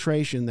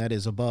concentration that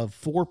is above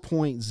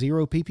 4.0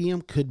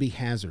 ppm could be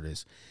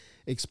hazardous.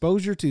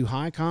 Exposure to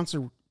high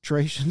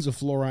concentrations of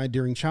fluoride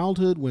during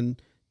childhood when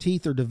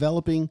teeth are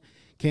developing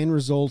can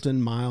result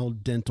in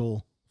mild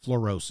dental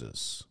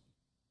fluorosis.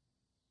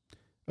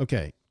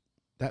 Okay,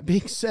 that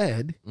being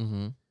said,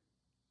 Mm-hmm.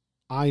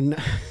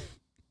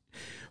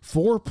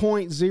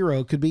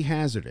 4.0 could be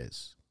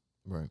hazardous.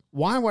 Right.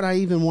 Why would I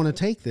even want to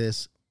take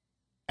this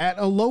at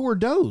a lower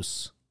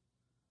dose?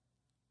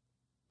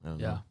 I don't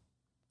Yeah. know.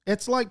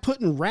 It's like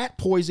putting rat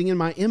poison in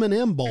my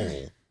M&M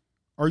bowl.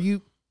 Are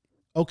you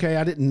okay?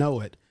 I didn't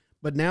know it,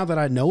 but now that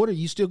I know it, are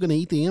you still going to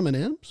eat the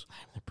M&Ms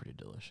They're pretty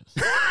delicious.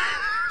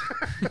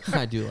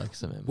 I do like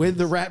some M&Ms. with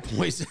the rat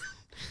poison?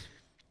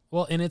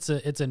 Well, and it's a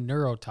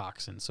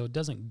neurotoxin, so it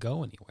doesn't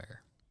go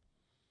anywhere.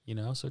 You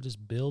know, so it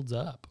just builds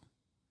up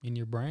in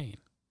your brain.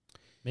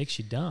 Makes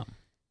you dumb.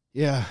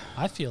 Yeah,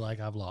 I feel like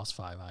I've lost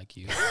 5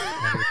 IQ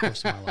over the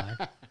course of my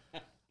life.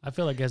 I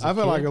feel like as a I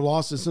feel kid, like I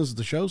lost it since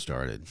the show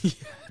started. yeah,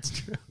 it's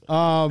true.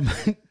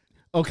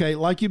 Okay,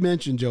 like you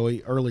mentioned,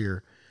 Joey,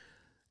 earlier,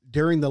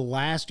 during the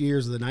last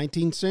years of the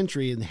 19th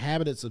century,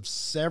 inhabitants of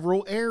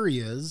several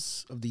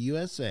areas of the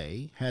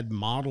USA had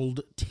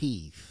mottled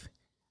teeth.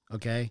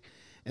 Okay.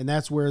 And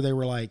that's where they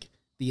were like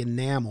the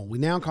enamel. We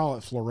now call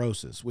it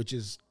fluorosis, which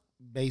is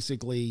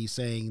basically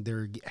saying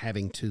they're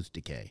having tooth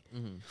decay.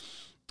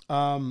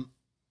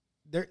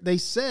 They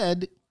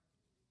said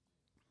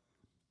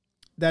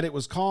that it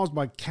was caused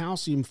by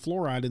calcium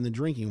fluoride in the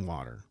drinking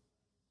water.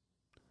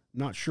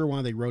 Not sure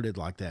why they wrote it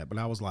like that, but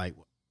I was like,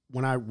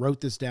 when I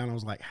wrote this down, I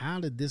was like, how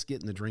did this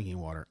get in the drinking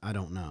water? I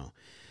don't know.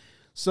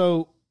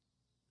 So,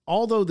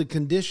 although the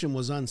condition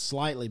was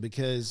unsightly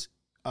because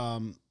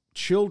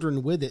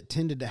children with it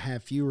tended to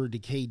have fewer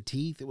decayed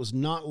teeth, it was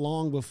not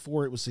long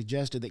before it was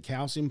suggested that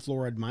calcium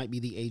fluoride might be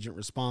the agent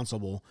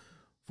responsible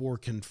for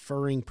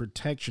conferring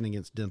protection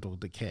against dental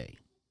decay.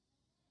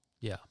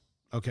 Yeah.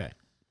 Okay.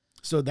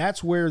 So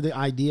that's where the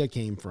idea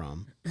came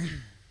from.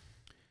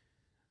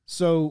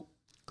 So,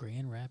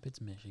 Grand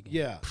Rapids, Michigan.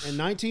 yeah, in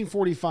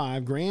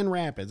 1945, Grand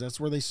Rapids, that's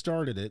where they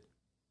started it.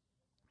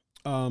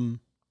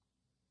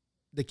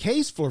 The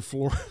case for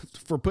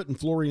putting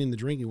fluorine in the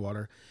drinking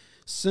water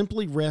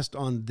simply rests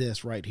on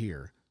this right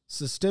here.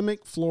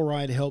 Systemic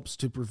fluoride helps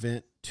to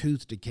prevent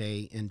tooth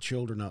decay in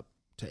children up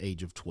to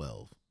age of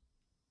 12.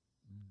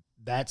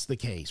 That's the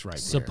case right there.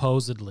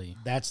 Supposedly.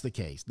 That's the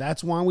case.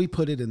 That's why we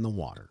put it in the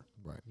water.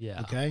 Right.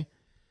 Yeah. Okay.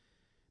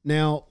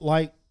 Now,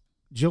 like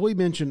Joey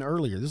mentioned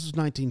earlier, this is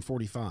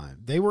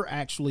 1945. They were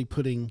actually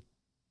putting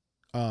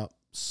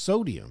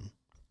sodium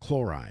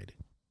chloride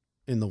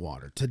in the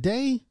water.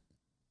 Today,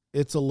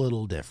 it's a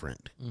little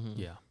different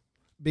Yeah.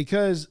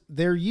 because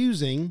they're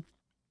using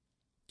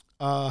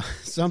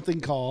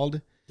something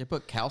called. They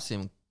put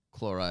calcium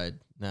chloride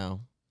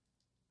now.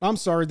 I'm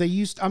sorry.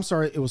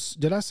 It was.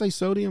 Did I say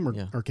sodium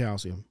Yeah. or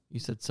calcium? You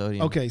said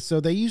sodium. Okay,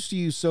 so they used to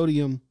use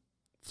sodium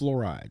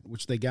fluoride,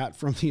 which they got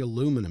from the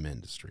aluminum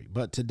industry.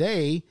 But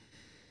today,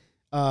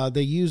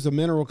 they use the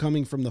mineral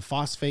coming from the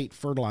phosphate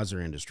fertilizer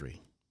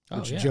industry,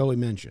 which yeah. Joey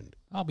mentioned.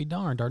 I'll be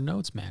darned. Our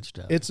notes matched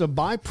up. It's a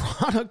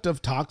byproduct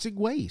of toxic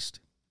waste.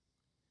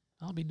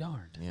 I'll be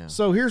darned. Yeah.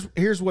 So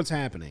here's what's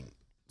happening.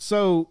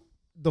 So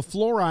the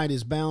fluoride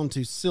is bound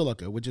to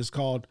silica, which is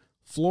called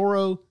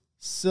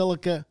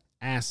fluorosilica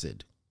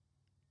acid.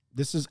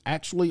 This is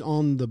actually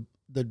on the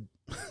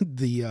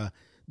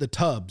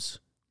tubs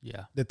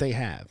Yeah. that they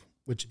have,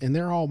 and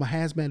they're all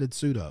hazmated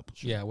suit up.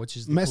 Yeah, which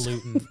is the Mess-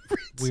 pollutant.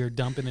 We are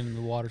dumping it in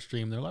the water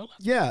stream. They're like,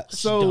 Yeah, let's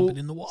just dump so it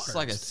in the water. It's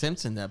like a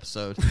Simpson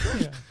episode.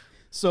 Yeah.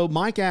 So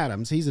Mike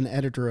Adams, he's an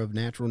editor of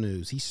Natural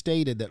News. He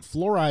stated that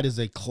fluoride is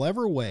a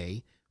clever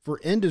way for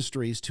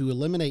industries to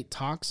eliminate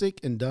toxic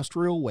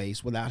industrial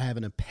waste without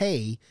having to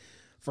pay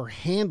for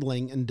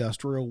handling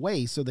industrial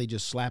waste. So they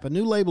just slap a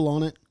new label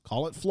on it,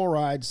 call it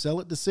fluoride, sell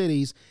it to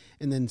cities,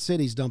 and then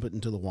cities dump it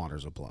into the water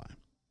supply.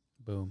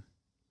 Boom.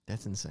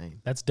 That's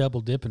insane. That's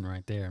double dipping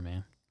right there,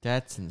 man.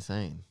 That's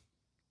insane.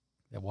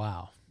 Yeah,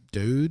 wow.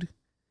 Dude.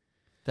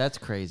 That's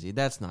crazy.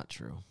 That's not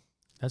true.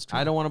 That's true.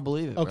 I don't want to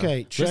believe it. bro.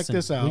 Okay, check Listen,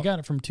 this out. We got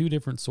it from two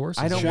different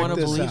sources. I don't Check want to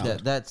this believe out.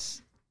 that.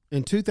 That's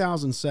In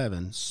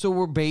 2007, so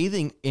we're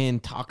bathing in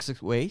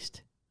toxic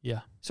waste. Yeah.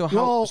 So how?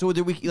 Well- so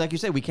do we, like you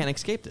said, we can't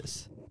escape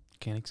this.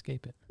 Can't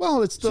escape it.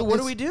 well, it's the, So what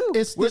do it's- we do?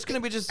 It's We're just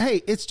gonna be just.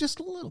 Hey, it's just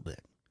a little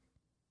bit.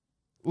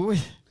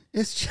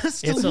 It's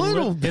just It's a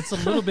little bit. It's a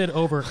little bit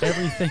over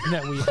everything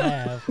that we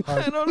have.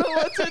 I don't know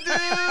what to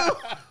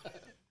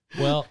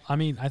do. Well, I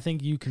mean, I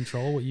think you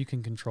control what you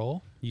can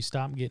control. You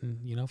stop getting,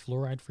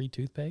 fluoride-free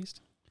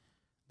toothpaste.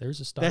 There's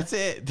a start. That's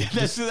it.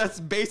 That's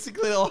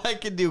basically all I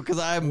can do because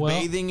I'm Well-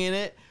 bathing in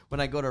it when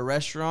I go to a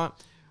restaurant.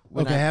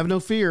 When Okay, I, have no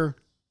fear.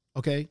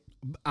 Okay,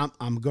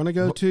 I'm gonna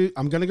go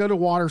to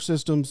Water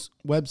Systems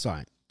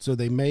website, so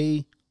they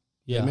may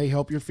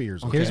help your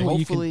fears. Here's okay? what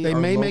you can- hopefully They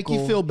our may make you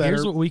local- feel better.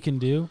 Here's what we can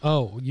do.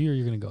 Oh, you're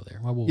going to go there.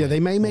 Well, we'll Yeah, wait. they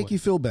may We'll make wait. you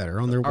feel better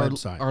on their our,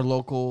 website. our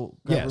local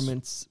Yes.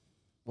 government's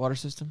water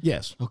system.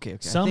 Yes. Okay.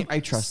 Some I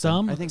trust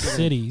them. some I think they're gonna-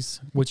 cities,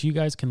 which you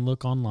guys can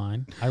look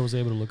online. I was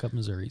able to look up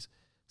Missouri's.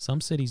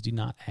 Some cities do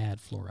not add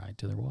fluoride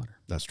to their water.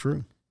 That's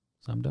true.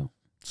 Some don't.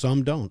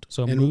 Some don't.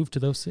 So And move to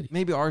those cities.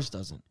 Maybe ours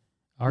doesn't.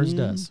 Ours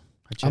does.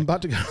 I checked. I'm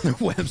about to go to their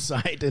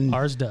website and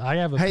Ours does. I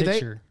have a Hey,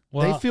 picture.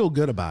 they feel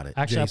good about it.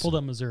 Actually, I Jason. pulled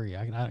up Missouri.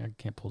 I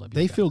can't pull up.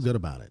 They you feel guys. good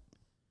about it.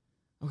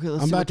 Okay,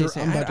 let's I'm see about what they to-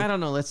 say. I'm about to- I don't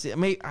know. Let's see.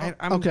 I'm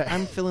Okay.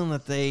 I'm feeling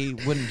that they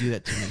wouldn't do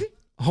that to me.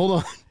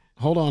 Hold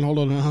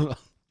on.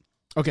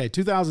 Okay,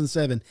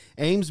 2007,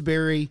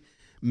 Amesbury,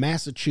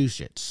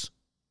 Massachusetts.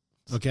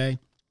 Okay.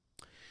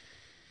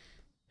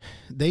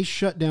 They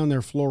shut down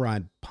their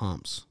fluoride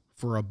pumps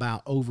for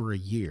about over a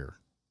year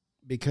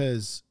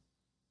because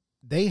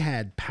they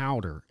had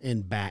powder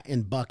in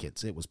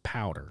buckets. It was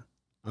powder.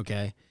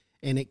 Okay.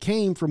 And it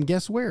came from,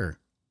 guess where?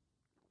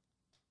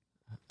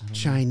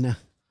 China.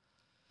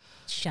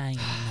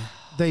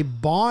 They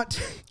bought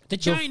The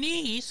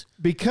Chinese.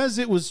 because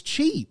it was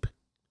cheap.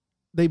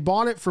 They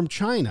bought it from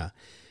China.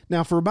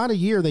 Now, for about a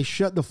year, they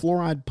shut the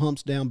fluoride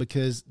pumps down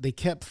because they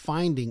kept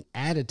finding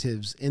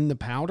additives in the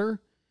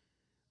powder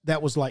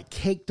that was like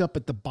caked up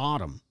at the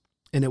bottom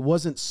and it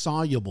wasn't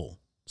soluble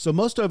So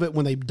most of it,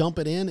 when they dump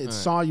it in, it's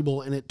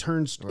soluble and it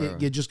turns,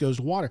 it just goes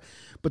to water.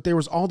 But there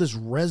was all this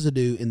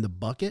residue in the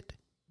bucket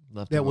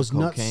that was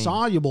not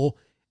soluble.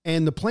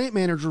 And the plant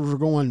managers were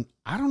going,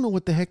 I don't know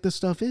what the heck this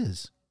stuff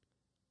is.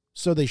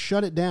 So they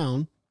shut it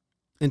down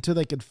until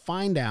they could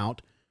find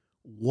out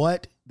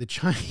what the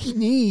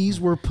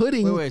Chinese were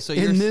putting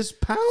in this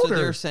powder. So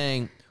they're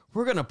saying,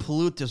 we're going to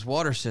pollute this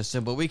water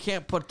system, but we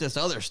can't put this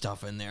other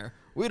stuff in there.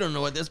 We don't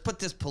know what this. Put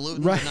this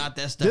pollutant, but not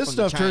this stuff. This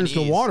stuff turns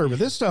to water, but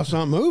this stuff's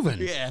not moving.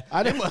 Yeah,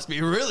 it must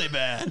be really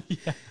bad.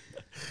 Yeah.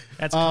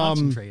 That's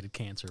concentrated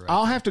cancer. Right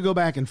I'll have to go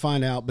back and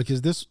find out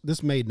because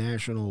this made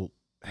national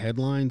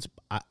headlines.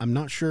 I'm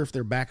not sure if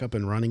they're back up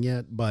and running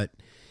yet, but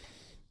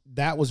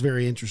that was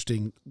very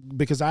interesting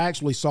because I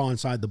actually saw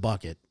inside the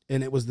bucket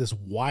and it was this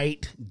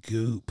white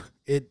goop.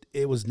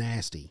 It was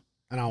nasty,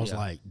 and I was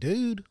like,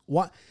 dude,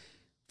 what?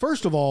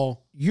 First of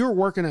all, you're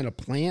working at a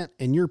plant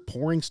and you're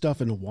pouring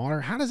stuff into water.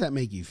 How does that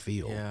make you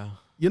feel? Yeah.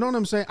 You know what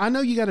I'm saying? I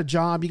know you got a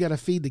job. You got to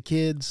feed the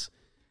kids.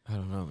 I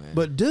don't know, man.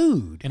 But,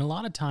 dude. And a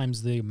lot of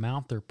times the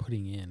amount they're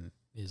putting in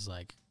is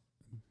like,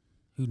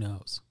 who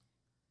knows?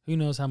 Who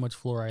knows how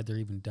much fluoride they're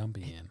even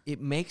dumping in?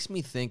 It makes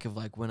me think of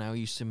like when I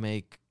used to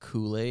make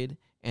Kool-Aid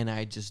and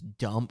I just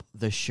dump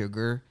the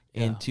sugar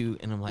into,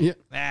 and I'm like,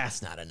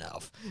 that's not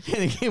enough.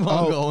 And it keep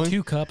on going.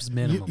 2 cups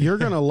minimum. You're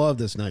going to love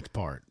this next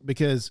part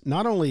because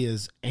not only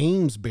is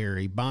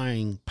Amesbury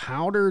buying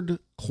powdered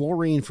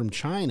chlorine from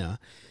China,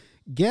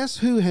 guess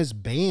who has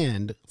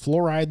banned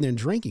fluoride in their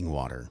drinking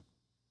water?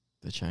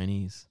 The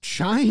Chinese.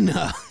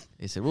 China.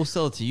 They said, we'll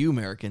sell it to you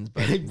Americans,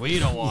 but we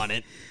don't want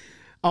it.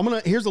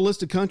 Here's a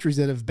list of countries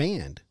that have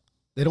banned.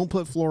 They don't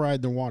put fluoride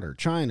in their water.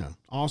 China,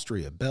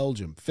 Austria,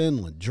 Belgium,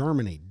 Finland,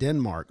 Germany,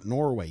 Denmark,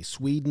 Norway,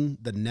 Sweden,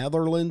 the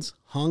Netherlands,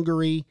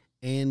 Hungary,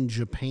 and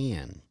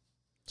Japan.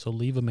 So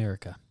leave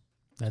America.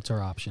 That's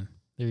our option.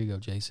 There you go,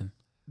 Jason.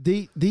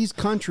 These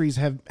countries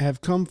have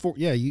come forward.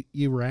 Yeah,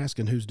 you were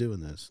asking who's doing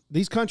this.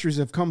 These countries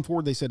have come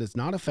forward. They said it's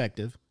not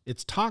effective,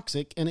 it's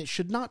toxic, and it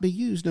should not be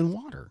used in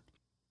water.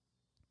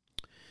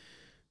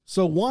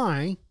 So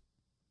why?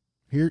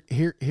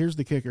 Here's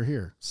the kicker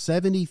here.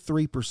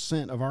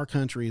 73% of our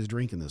country is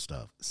drinking this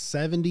stuff.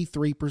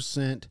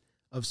 73%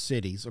 of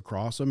cities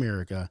across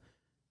America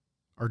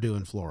are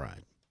doing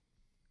fluoride.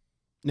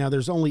 Now,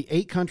 there's only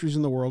 8 countries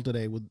in the world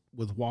today with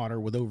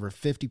water with over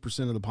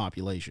 50% of the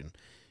population.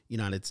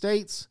 United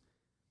States,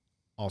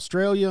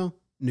 Australia,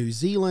 New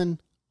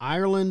Zealand,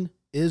 Ireland,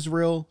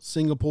 Israel,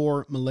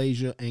 Singapore,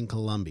 Malaysia, and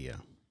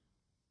Colombia.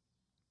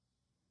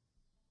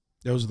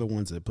 Those are the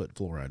ones that put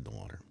fluoride in the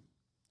water.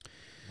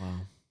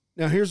 Wow.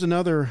 Now, here's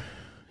another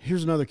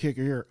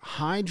kicker here.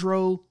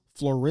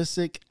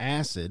 Hydrofluoric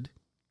acid.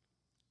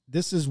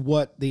 This is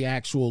what the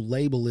actual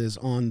label is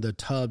on the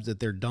tubs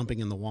that they're dumping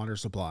in the water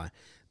supply.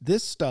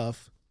 This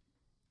stuff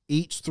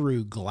eats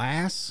through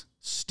glass,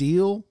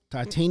 steel,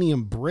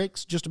 titanium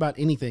bricks, just about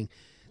anything.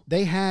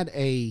 They had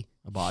a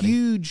body?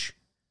 huge,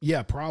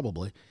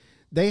 probably.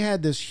 They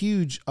had this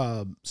huge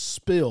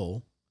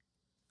spill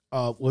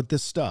with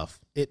this stuff.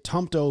 It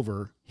tumped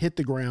over, hit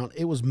the ground.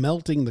 It was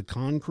melting the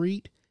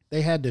concrete.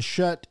 It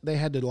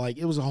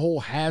was a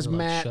whole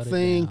hazmat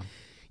thing.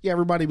 Yeah,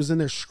 everybody was in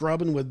there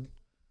scrubbing with,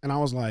 and I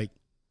was like,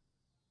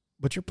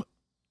 but you're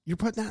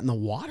putting that in the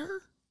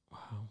water?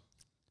 Wow.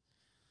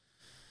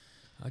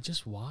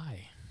 Just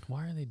why?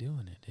 Why are they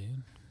doing it,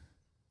 dude?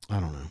 I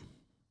don't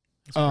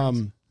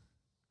know.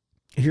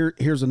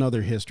 Here's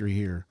another history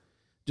here,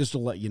 just to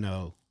let you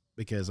know,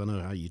 because I know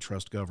how you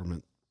trust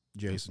government,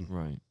 Jason.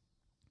 Right.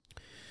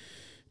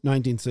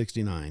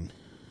 1969.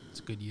 It's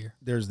a good year.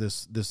 There's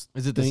this.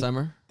 Is it the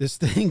summer? This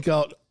thing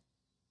called.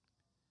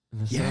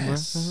 The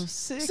Yes.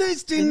 summer?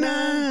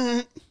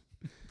 69. All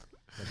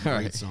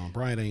right. Great song.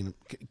 Brian ain't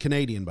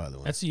Canadian, by the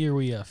way. That's the year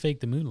we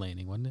faked the moon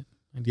landing, wasn't it?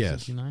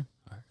 1969?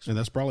 All right. And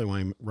that's probably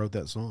why he wrote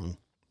that song.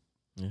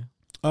 Yeah.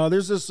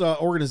 There's this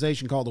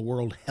organization called the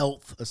World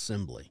Health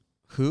Assembly.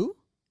 Who?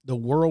 The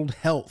World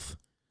Health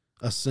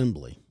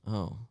Assembly.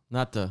 Oh,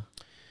 not the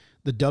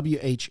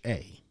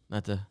WHO.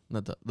 Not the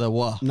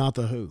what? Not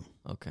the WHO.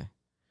 Okay.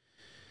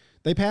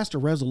 They passed a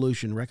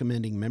resolution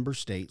recommending member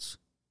states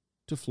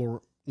to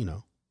put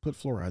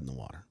fluoride in the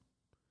water.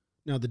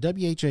 Now, the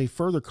WHO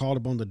further called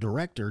upon the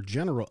Director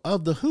General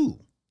of the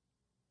WHO,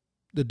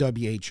 the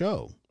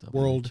WHO,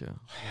 World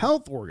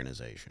Health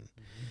Organization,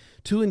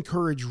 to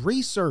encourage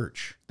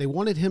research. They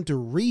wanted him to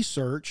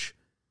research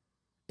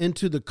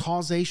into the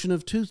causation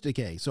of tooth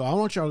decay. So I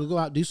want y'all to go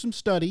out and do some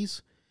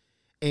studies,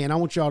 and I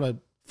want y'all to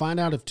find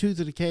out if tooth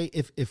decay,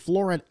 if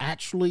fluoride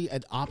actually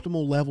at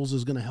optimal levels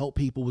is going to help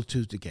people with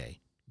tooth decay.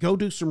 Go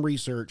do some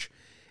research,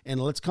 and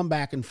let's come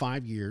back in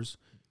 5 years.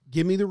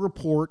 Give me the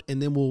report,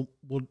 and then we'll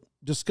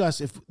discuss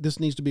if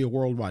this needs to be a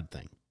worldwide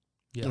thing.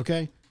 Yeah.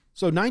 Okay?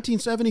 So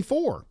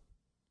 1974,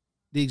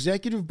 the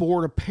executive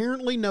board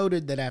apparently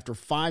noted that after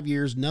 5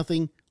 years,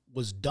 nothing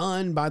was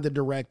done by the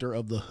director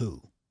of the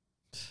WHO.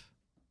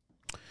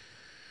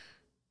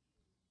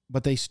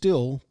 But they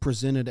still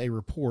presented a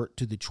report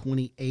to the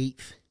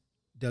 28th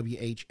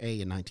WHA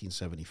in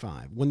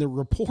 1975. When the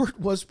report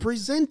was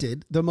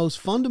presented, the most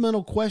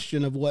fundamental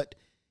question of what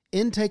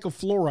intake of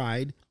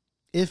fluoride,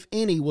 if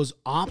any, was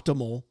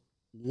optimal,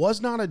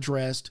 was not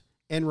addressed,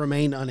 and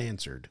remain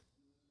unanswered.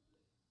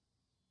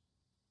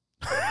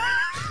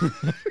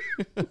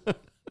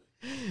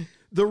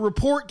 The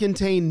report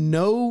contained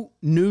no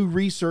new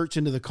research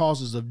into the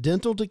causes of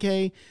dental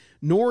decay,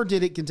 nor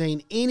did it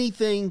contain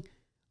anything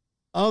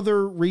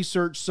other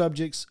research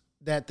subjects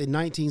that the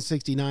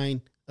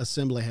 1969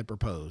 assembly had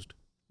proposed.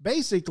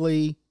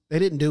 Basically, they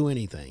didn't do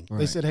anything. Right.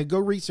 They said, hey, go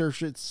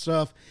research it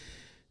stuff.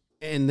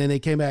 And then they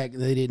came back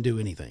and they didn't do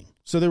anything.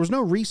 So there was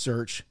no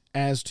research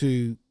as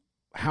to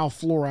how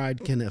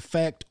fluoride can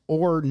affect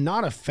or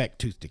not affect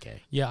tooth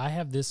decay. Yeah, I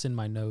have this in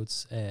my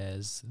notes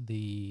as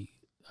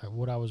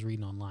what I was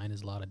reading online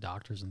is a lot of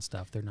doctors and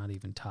stuff. They're not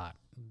even taught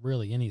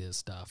really any of this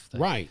stuff.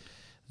 Right.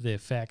 The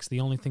effects.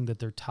 The only thing that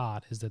they're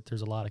taught is that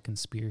there's a lot of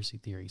conspiracy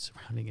theories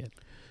surrounding it.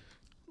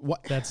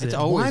 What? That's it.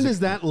 Why does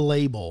that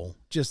label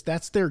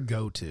that's their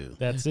go-to?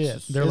 That's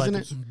it. They're like,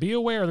 be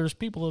aware there's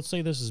people that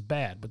say this is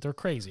bad, but they're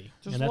crazy.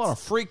 There's a lot of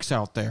freaks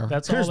out there.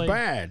 That's Here's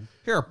bad.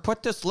 Here,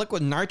 put this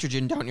liquid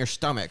nitrogen down your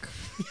stomach.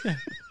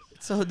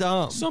 It's so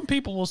dumb. Some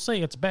people will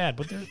say it's bad,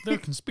 but they're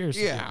conspiracy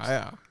theories.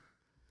 Yeah.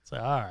 So,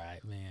 all right,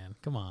 man.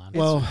 Come on.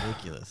 Well, it's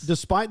ridiculous.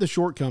 Despite the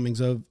shortcomings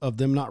of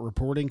them not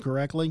reporting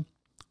correctly,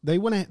 the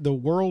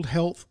World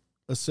Health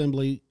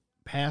Assembly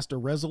passed a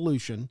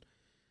resolution,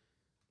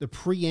 the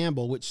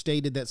preamble, which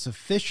stated that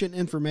sufficient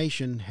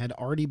information had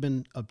already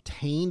been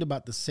obtained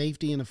about the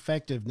safety and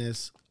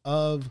effectiveness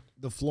of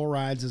the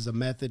fluorides as a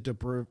method to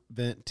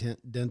prevent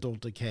dental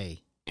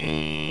decay.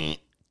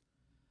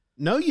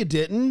 No, you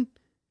didn't.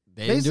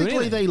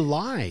 Basically, they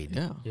lied.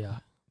 Yeah.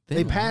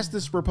 They passed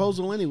this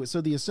proposal anyway.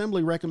 So the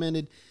assembly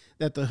recommended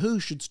that the WHO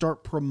should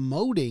start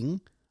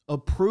promoting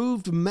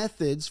approved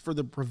methods for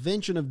the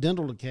prevention of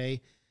dental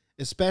decay,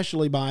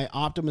 especially by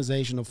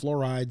optimization of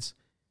fluorides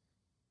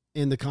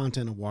in the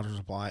content of water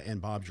supply.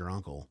 And Bob's your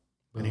uncle.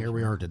 And here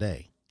we are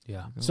today.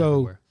 Yeah.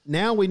 So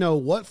now we know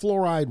what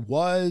fluoride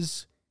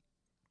was,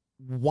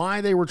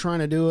 why they were trying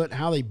to do it,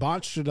 how they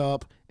botched it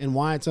up, and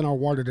why it's in our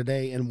water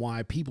today, and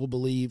why people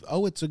believe,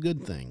 oh, it's a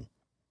good thing.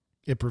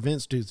 It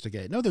prevents tooth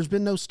decay. No, there's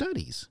been no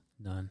studies.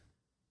 None.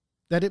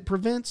 That it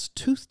prevents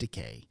tooth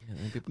decay.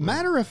 Yeah,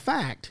 matter of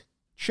fact,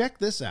 check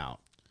this out.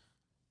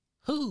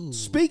 Ooh.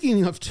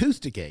 Speaking of tooth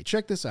decay,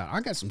 check this out.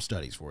 I got some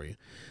studies for you.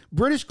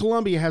 British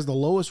Columbia has the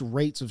lowest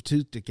rates of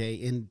tooth decay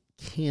in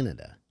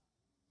Canada.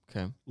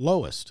 Okay.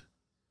 Lowest.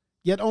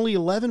 Yet only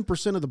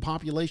 11% of the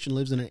population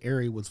lives in an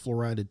area with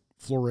fluoride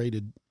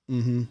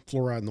in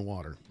the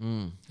water.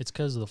 It's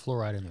because of the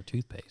fluoride in their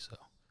toothpaste, though.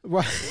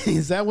 Right.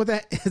 Is that what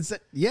that is?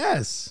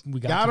 Yes.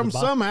 We got them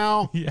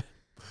somehow. Yeah.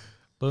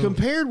 Boom.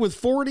 Compared with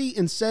 40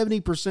 and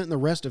 70% in the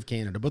rest of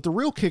Canada. But the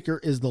real kicker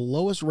is the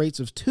lowest rates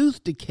of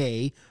tooth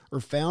decay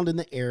are found in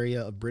the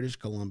area of British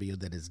Columbia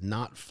that is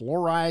not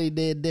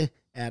fluoridated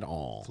at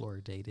all.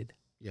 Fluoridated.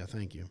 Yeah,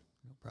 thank you.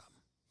 No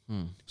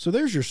problem. So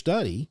there's your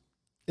study.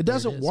 It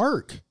doesn't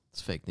work.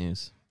 It's fake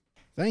news.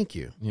 Thank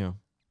you. Yeah.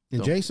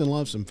 And Jason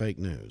loves some fake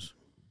news.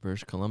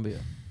 British Columbia.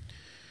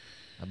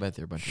 I bet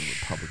there are a bunch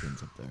of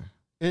Republicans up there.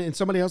 And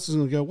somebody else is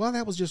going to go, well,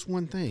 that was just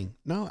one thing.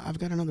 No, I've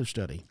got another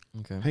study.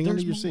 Okay. Hang on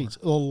to your seats.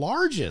 The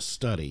largest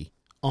study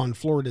on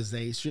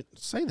fluoridization.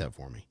 Say that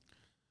for me.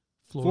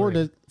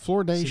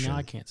 Fluoridation. See, now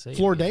I can't say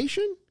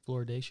Fluoridation?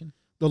 Fluoridation.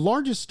 The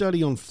largest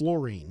study on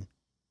fluorine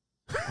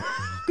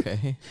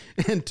Okay.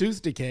 and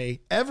tooth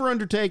decay ever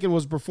undertaken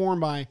was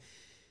performed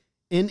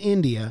in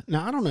India.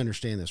 Now, I don't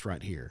understand this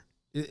right here.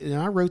 And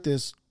I wrote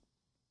this.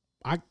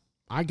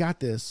 I got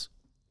this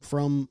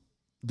from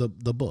the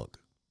book.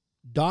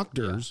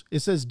 Doctors,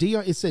 it said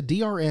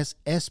DRS,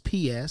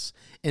 SPS,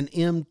 and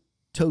M.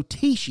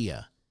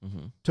 Totetia.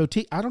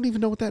 I don't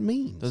even know what that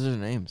means. Those are the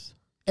names.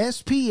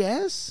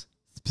 SPS?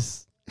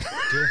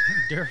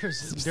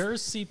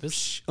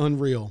 Cepus.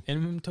 Unreal.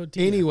 M.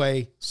 Totetia.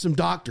 Anyway, some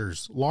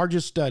doctors,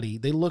 largest study,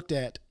 they looked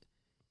at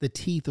the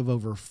teeth of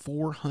over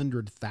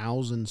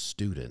 400,000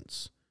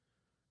 students.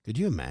 Could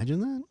you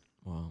imagine that?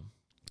 Wow.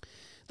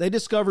 They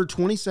discovered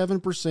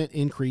 27%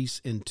 increase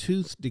in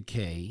tooth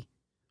decay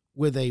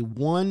with a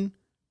 1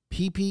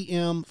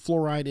 ppm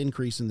fluoride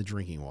increase in the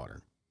drinking water.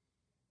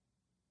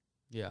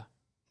 Yeah.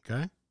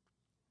 Okay.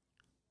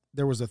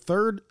 There was a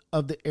third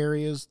of the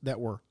areas that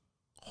were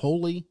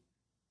wholly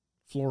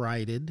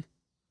fluoridated.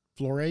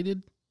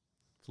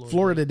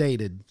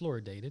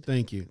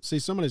 Thank you. See,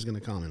 somebody's going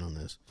to comment on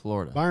this.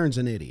 Florida. Byron's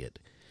an idiot.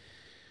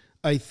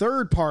 A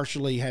third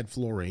partially had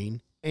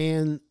fluorine,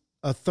 and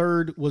a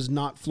third was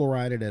not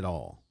fluoridated at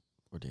all.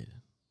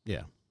 Fluoridated.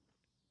 Yeah.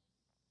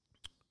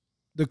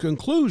 The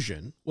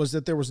conclusion was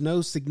that there was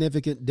no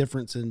significant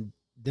difference in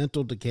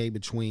dental decay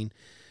between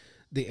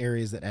the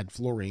areas that had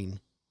fluorine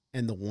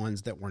and the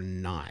ones that were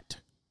not.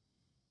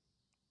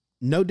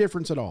 No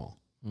difference at all.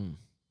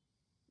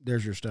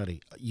 There's your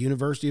study.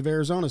 University of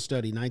Arizona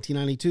study,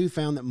 1992,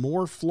 found that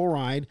more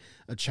fluoride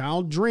a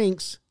child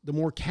drinks, the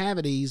more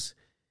cavities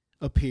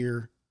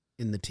appear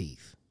in the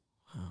teeth.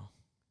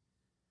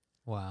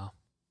 Wow.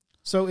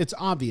 So it's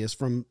obvious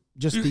from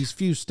just these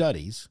few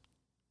studies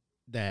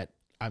that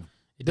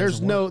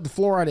doesn't work. the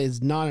fluoride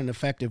is not an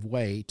effective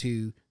way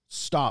to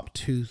stop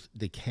tooth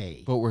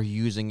decay. But we're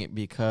using it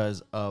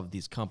because of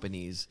these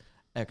companies'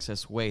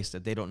 excess waste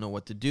that they don't know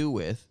what to do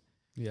with.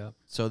 Yeah.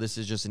 So this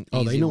is just an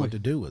Oh, easy they know way. what to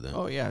do with it.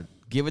 Oh, yeah.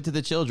 Give it to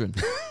the children.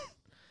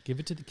 Give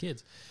it to the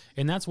kids.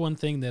 And that's one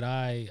thing that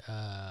I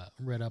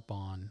read up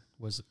on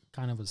was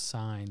kind of a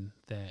sign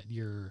that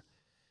you're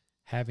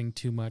having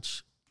too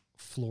much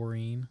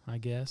fluorine, I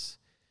guess,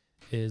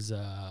 is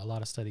a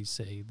lot of studies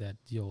say that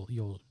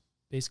you'll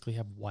basically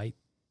have white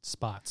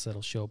spots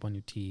that'll show up on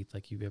your teeth,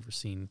 like you've ever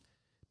seen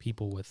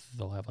people with,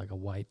 they'll have like a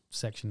white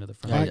section of the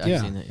front. Yeah,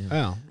 I've seen that,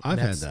 yeah. Oh, I've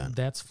had that.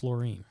 That's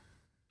fluorine.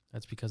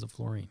 That's because of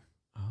fluorine.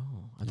 Oh, I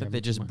Yeah, thought they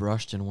but just my-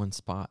 brushed in one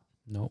spot.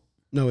 Nope.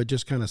 No, it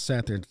just kind of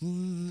sat there,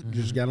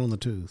 just got on the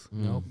tooth.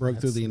 Nope. Broke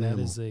through the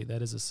enamel.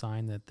 That is a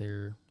sign that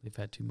they've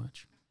had too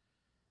much.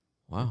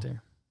 Wow. Right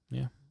there.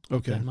 Yeah. Keep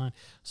Okay. that in mind.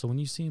 So when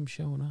you see them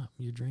showing up,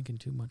 you're drinking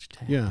too much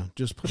tap. Yeah,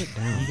 just put it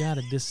down. You got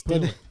to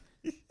distill it.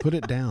 Put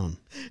it down.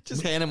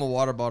 Just hand him a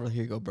water bottle.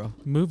 Here you go, bro.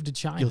 Move to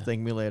China. You'll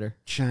thank me later.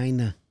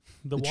 China.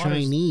 the The water's-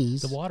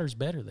 Chinese. The water's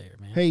better there,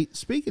 man. Hey,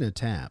 speaking of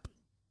tap,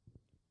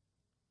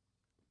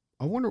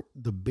 I wonder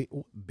the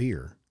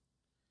beer.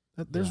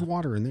 There's Yeah.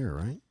 water in there,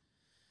 right?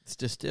 It's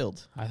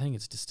distilled. I think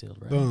it's distilled,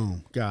 right?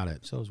 Boom, got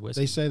it. So is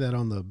whiskey. They say that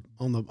on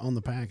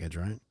the package,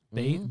 right?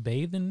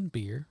 Bathe in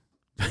beer.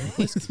 drink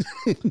whiskey.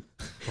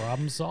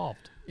 Problem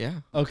solved.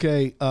 Yeah.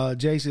 Okay,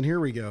 Jason, here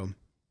we go.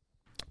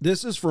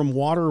 This is from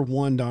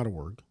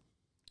water1.org.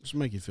 This will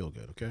make you feel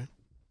good, okay?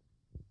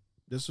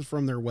 This is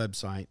from their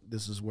website.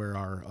 This is where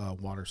our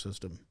water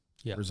system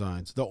Yeah.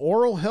 resides. The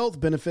oral health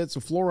benefits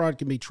of fluoride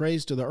can be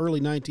traced to the early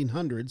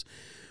 1900s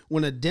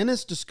when a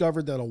dentist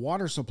discovered that a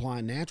water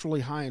supply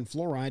naturally high in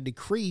fluoride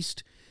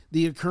decreased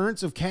the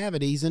occurrence of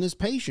cavities in his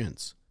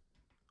patients.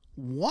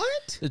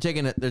 What?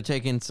 They're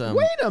taking some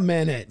Wait a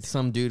minute.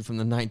 some dude from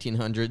the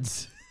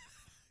 1900s.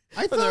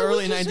 I From the thought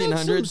early we just had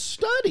 1900s. some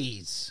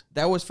studies.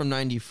 That was from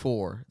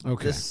 94.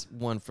 Okay. This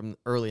one from the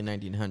early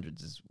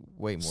 1900s is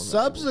way more valuable.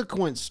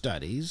 Subsequent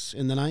studies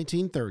in the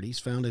 1930s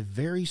found a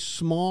very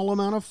small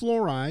amount of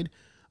fluoride,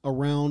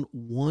 around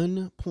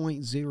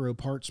 1.0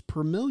 parts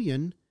per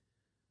million,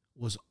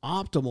 was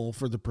optimal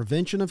for the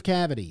prevention of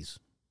cavities.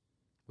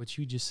 Which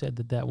you just said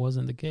that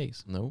wasn't the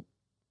case. Nope.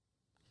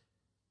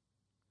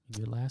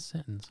 Your last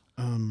sentence.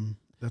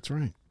 That's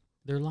right.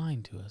 They're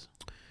lying to us.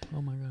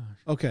 Oh my gosh.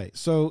 Okay,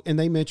 so and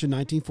they mentioned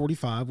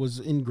 1945 was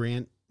in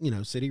Grant,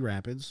 City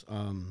Rapids.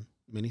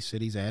 Many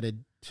cities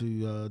added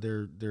to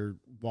their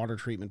water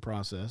treatment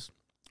process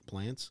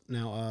plants.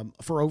 Now,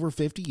 for over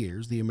 50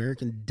 years, the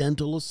American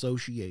Dental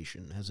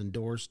Association has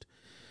endorsed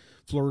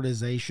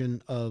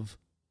fluoridization of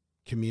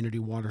community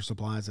water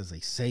supplies as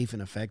a safe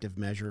and effective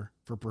measure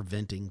for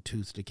preventing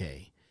tooth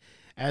decay.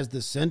 As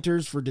the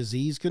Centers for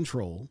Disease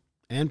Control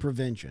and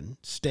Prevention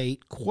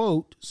state,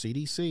 quote,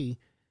 CDC,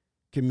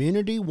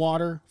 community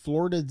water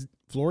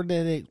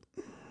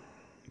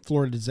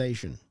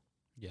fluoridization.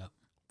 Yeah.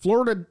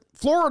 Florida.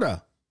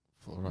 Florida.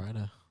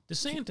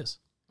 DeSantis.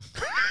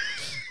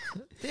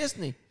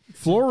 Disney.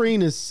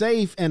 Fluorine is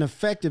safe and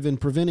effective in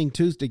preventing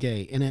tooth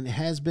decay, and it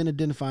has been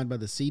identified by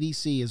the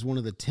CDC as one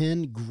of the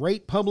 10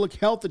 great public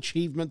health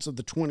achievements of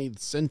the 20th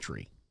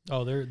century.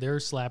 Oh, they're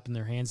slapping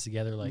their hands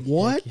together like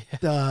What heck yeah.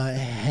 the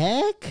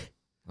heck?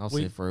 I'll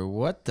say for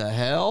what the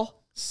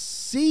hell?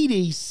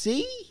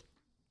 CDC?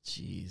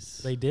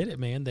 Jeez. They did it,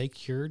 man. They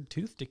cured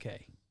tooth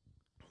decay.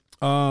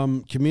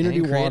 Community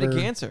And created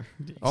water. cancer.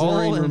 All All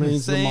in the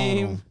remains the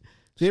same. model.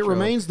 See, it stroke.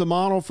 remains the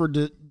model for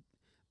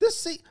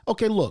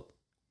okay, look.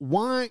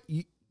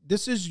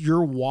 This is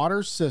your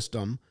water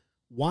system.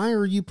 Why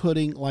are you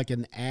putting like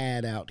an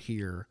ad out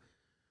here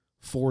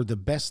for the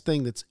best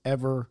thing that's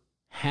ever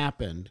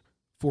happened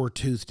for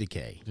tooth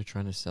decay? They're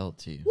trying to sell it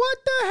to you. What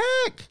the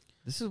heck?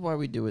 This is why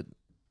we do it.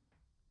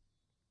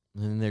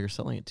 And then they're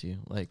selling it to you.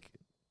 Like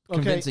Okay,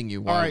 convincing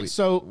you all right,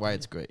 why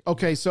it's great.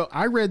 Okay, so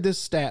I read this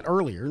stat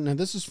earlier. Now,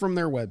 this is from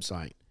their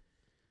website.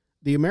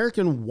 The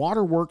American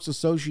Waterworks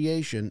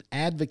Association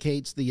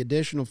advocates the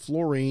addition of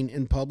fluorine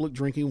in public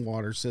drinking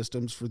water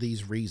systems for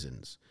these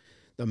reasons.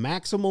 The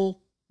maximum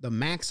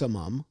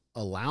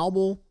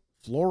allowable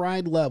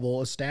fluoride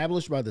level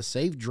established by the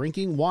Safe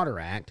Drinking Water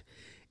Act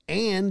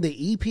and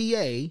the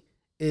EPA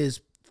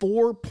is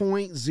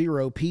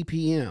 4.0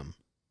 ppm.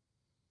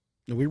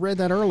 Now, we read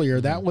that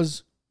earlier. That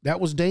was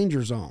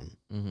danger zone,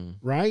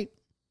 right?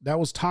 That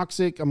was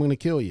toxic. I'm going to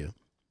kill you.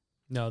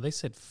 No, they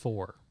said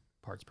 4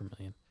 parts per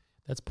million.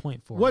 That's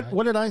 0.4. What right?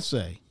 what did I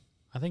say?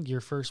 I think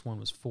your first one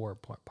was 4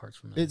 parts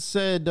per million. It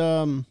said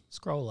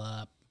Scroll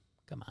up.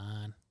 Come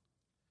on.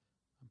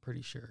 I'm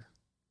pretty sure.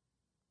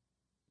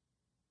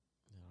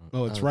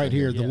 oh, it's right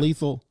here. The Yeah.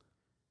 lethal.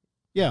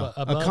 Yeah,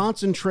 But above- a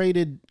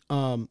concentrated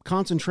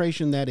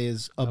concentration that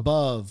is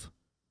above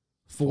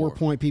 4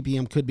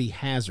 ppm could be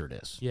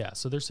hazardous. Yeah,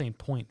 so they're saying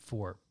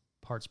 0.4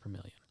 parts per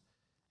million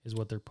is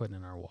what they're putting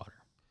in our water.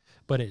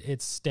 But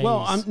it stays.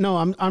 Well,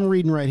 I'm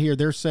reading right here.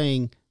 They're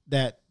saying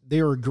that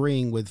they're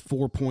agreeing with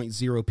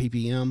 4.0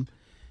 ppm,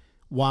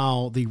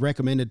 while the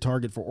recommended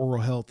target for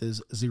oral health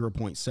is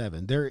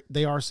 0.7.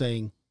 They are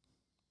saying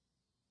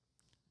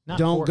Not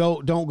Don't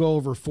 4, go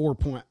over 4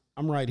 point.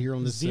 I'm right here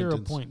on this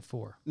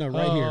 0.4. No,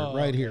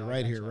 right here.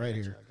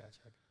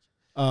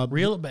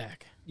 Reel it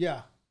back.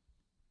 Yeah.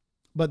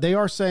 But they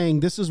are saying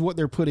this is what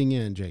they're putting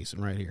in,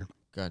 Jason, right here.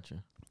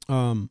 Gotcha.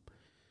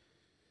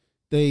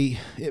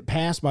 It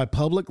passed by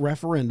public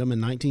referendum in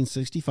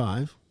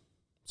 1965.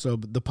 So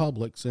the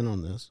public's in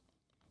on this.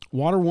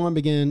 Water One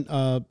began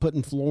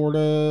putting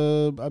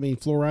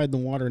fluoride in the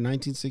water in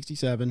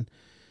 1967.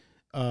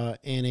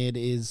 And it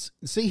is,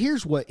 see,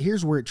 here's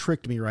where it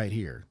tricked me right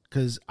here.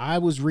 Because I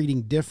was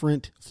reading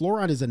different.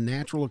 Fluoride is a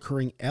natural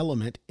occurring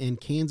element in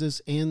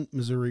Kansas and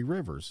Missouri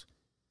rivers.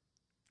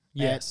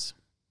 Yes.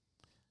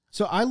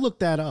 So I looked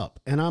that up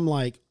and I'm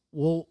like,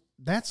 well,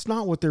 that's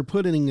not what they're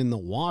putting in the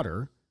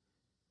water.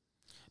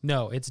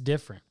 No, it's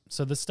different.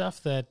 So the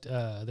stuff that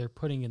they're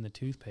putting in the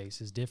toothpaste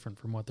is different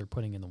from what they're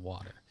putting in the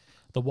water.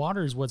 The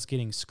water is what's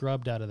getting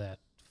scrubbed out of that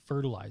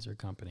fertilizer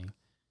company.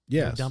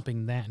 Yes. They're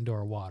dumping that into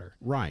our water.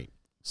 Right.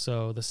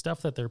 So the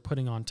stuff that they're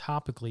putting on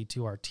topically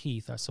to our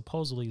teeth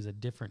supposedly is a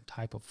different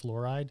type of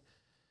fluoride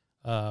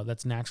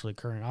that's naturally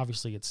occurring.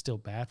 Obviously, it's still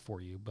bad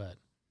for you, but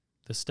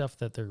the stuff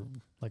that they're,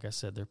 like I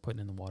said, they're putting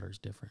in the water is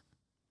different.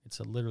 It's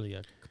literally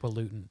a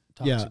pollutant,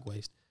 toxic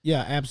waste.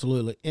 Yeah,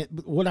 absolutely.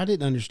 What I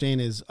didn't understand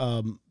is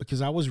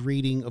because I was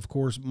reading, of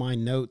course, my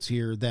notes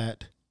here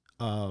that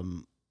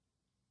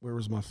where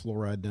was my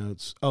fluoride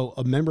notes? Oh,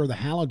 a member of the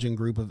halogen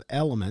group of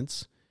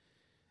elements.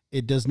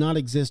 It does not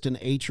exist in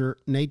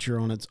nature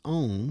on its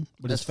own,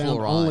 but That's it's found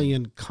fluoride. only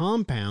in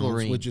compounds,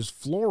 Fluorine. which is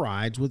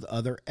fluorides with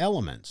other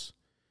elements.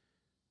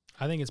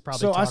 I think it's probably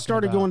So I talking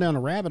started about- going down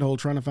a rabbit hole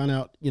trying to find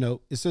out,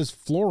 it says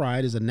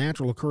fluoride is a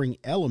natural occurring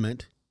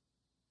element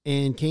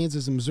in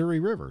Kansas and Missouri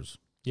rivers.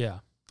 Yeah.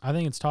 I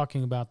think it's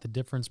talking about the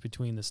difference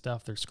between the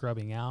stuff they're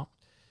scrubbing out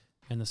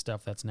and the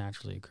stuff that's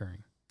naturally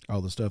occurring. Oh,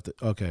 the stuff that,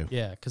 okay.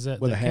 Yeah, because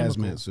With a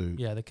hazmat suit.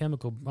 Yeah, the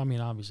chemical. I mean,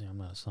 obviously, I'm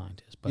not a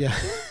scientist, but Yeah,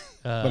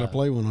 but I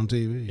play one on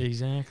TV.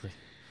 Exactly.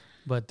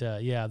 But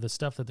yeah, the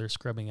stuff that they're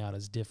scrubbing out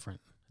is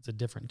different. It's a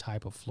different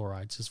type of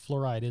fluoride. Since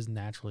fluoride is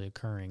naturally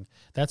occurring,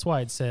 that's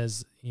why it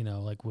says,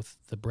 like with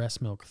the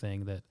breast milk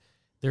thing, that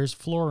there's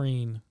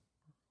fluorine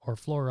or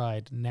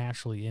fluoride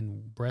naturally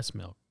in breast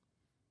milk,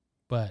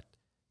 but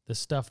the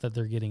stuff that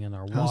they're getting in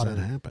our How's water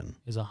that happen?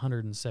 is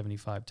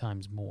 175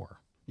 times more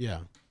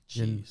Yeah.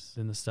 than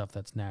the stuff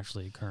that's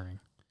naturally occurring.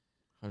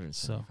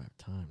 175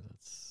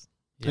 times.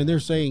 That's And they're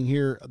saying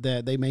here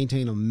that they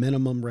maintain a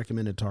minimum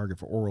recommended target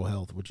for oral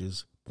health, which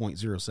is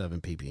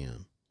 0.07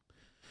 ppm.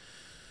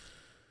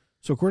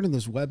 So according to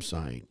this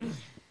website,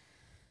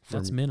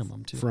 that's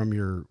minimum too. from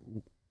your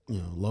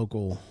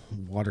local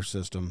water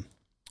system,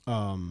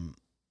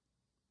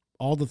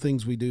 all the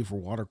things we do for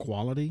water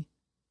quality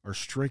are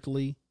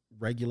strictly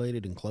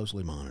regulated and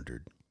closely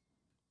monitored.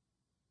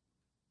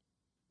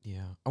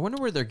 yeah. I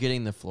wonder where they're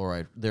getting the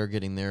fluoride. They're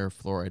getting their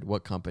fluoride.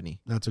 What company?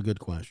 That's a good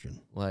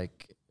question.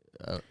 Like,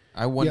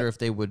 I wonder Yeah. if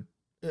they would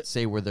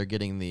say where they're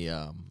getting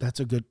the. That's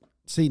a good.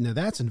 See, now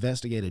that's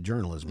investigative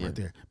journalism Yeah. right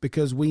there,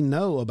 because we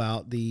know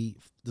about the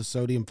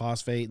sodium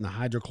phosphate and the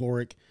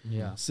hydrochloric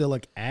Yeah.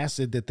 silic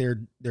acid that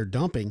they're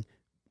dumping,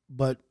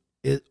 but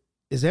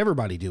is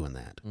everybody doing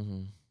that,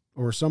 Mm-hmm.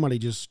 or is somebody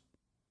just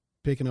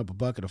picking up a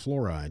bucket of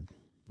fluoride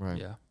Right.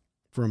 Yeah.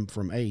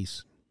 from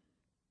Ace?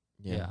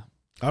 Yeah.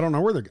 I don't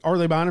know where are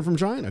they buying it from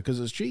China because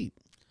it's cheap.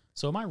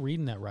 So am I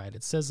reading that right?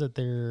 It says that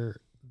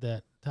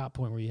that top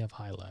point where you have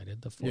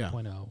highlighted, the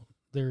 4.0,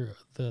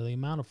 the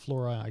amount of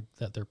fluoride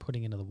that they're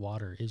putting into the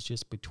water is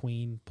just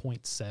between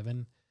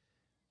 0.7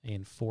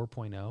 and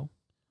 4.0,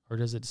 or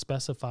does it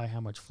specify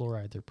how much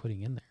fluoride they're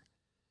putting in there?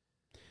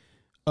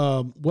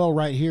 Well,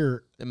 right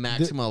here, The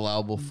maximum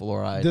allowable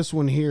fluoride. this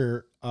one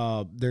here,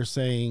 they're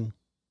saying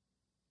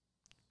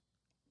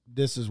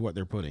this is what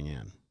they're putting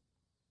in.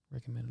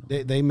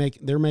 Recommended.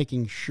 They're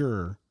making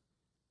sure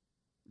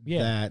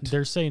that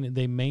they're saying that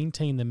they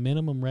maintain the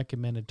minimum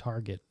recommended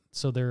target.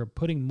 So they're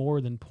putting more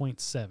than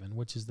 0.7,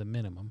 which is the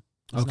minimum.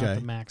 It's Okay. not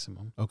the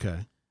maximum.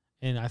 okay.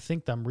 And I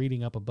think I'm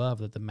reading up above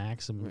that the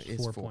maximum is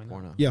It's 4.0.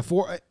 4.0. Yeah,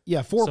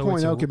 4.0 So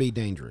it's a- could be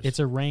dangerous. It's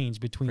a range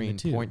between the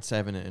two.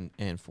 0.7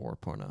 and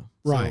 4.0.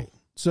 right.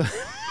 So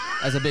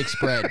That's a big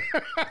spread.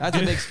 That's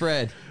a big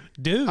spread.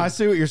 Dude, I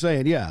see what you're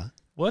saying. Yeah,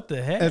 what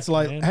the heck? it's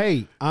like, man?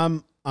 hey,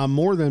 I'm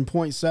more than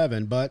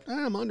 0.7, but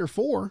I'm under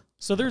 4.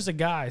 So there's a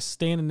guy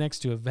standing next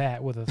to a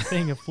vat with a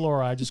thing of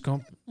fluoride, just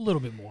going a little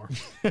bit more,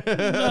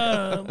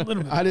 a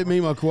little bit. I didn't meet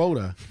my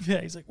quota.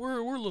 Yeah, he's like, we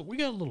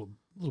got a little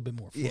bit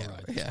more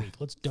fluoride this yeah. week.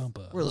 Let's dump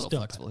We're a let's little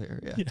dump flexible here.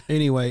 Yeah.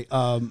 Anyway,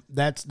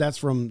 that's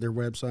from their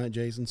website,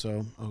 Jason.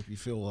 So I hope you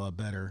feel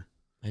better.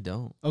 I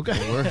don't. Okay.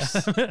 Feel worse.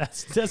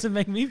 That doesn't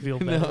make me feel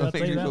better. No, I'll it tell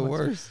makes you me that feel much.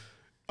 worse.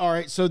 All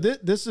right, so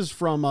this is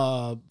from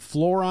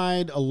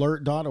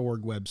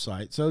fluoridealert.org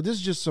website. So this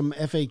is just some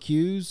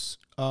FAQs.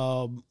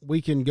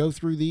 We can go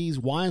through these.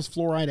 Why is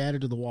fluoride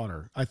added to the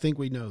water? I think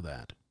we know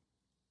that.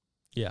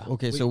 Yeah.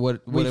 Okay, so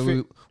what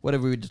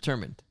have we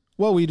determined?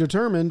 Well, we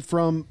determined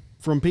from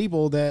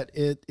people that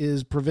it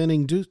is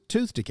preventing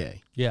tooth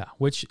decay. Yeah,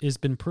 which has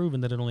been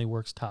proven that it only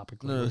works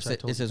topically. No, which I it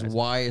told you says guys.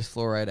 why is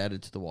fluoride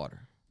added to the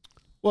water?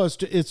 Well,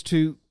 it's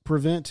to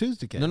prevent tooth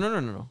decay.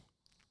 No.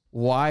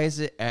 Why is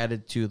it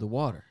added to the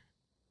water?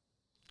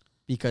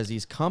 Because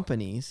these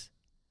companies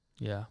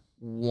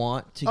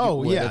want to get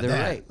rid of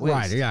their waste.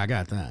 Right, yeah, I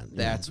got that.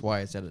 That's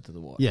why it's added to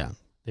the water. Yeah.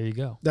 There you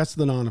go. That's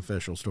the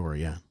non-official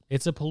story, yeah.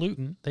 It's a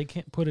pollutant. They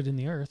can't put it in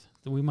the earth.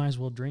 We might as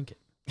well drink it.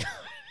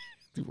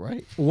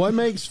 Right. What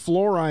makes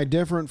fluoride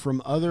different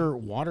from other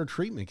water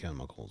treatment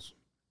chemicals?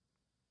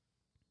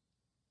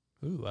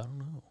 Ooh, I don't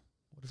know.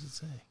 What does it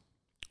say?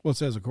 Well, it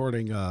says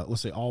according,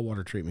 let's say all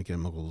water treatment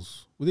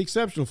chemicals, with the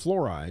exception of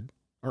fluoride,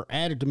 are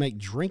added to make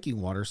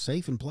drinking water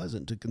safe and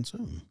pleasant to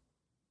consume.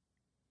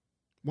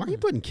 Why are you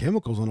putting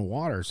chemicals on the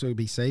water so it'd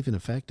be safe and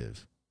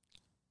effective?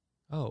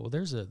 Oh, well,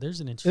 there's an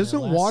interesting.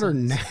 Isn't water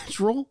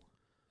natural?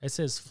 It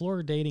says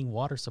fluoridating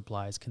water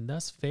supplies can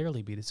thus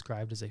fairly be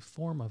described as a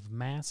form of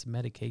mass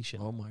medication.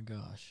 Oh my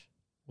gosh.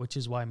 Which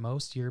is why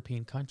most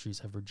European countries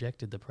have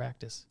rejected the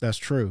practice. That's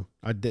true.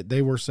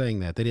 They were saying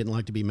that. They didn't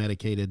like to be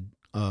medicated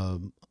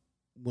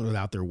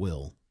without their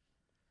will.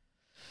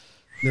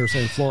 They were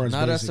saying fluoride.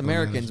 Not us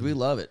Americans. We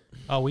love it.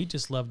 Oh, we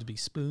just love to be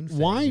spoon-fed.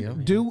 Why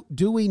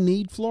do we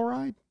need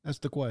fluoride? That's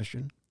the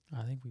question.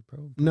 I think we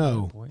probably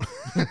no.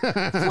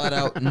 Flat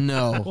out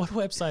no. What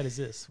website is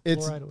this?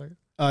 It's, Fluoride Alert?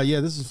 Yeah,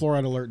 this is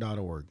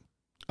fluoridealert.org.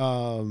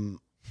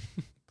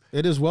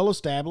 It is well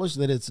established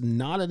that it's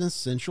not an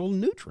essential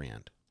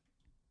nutrient.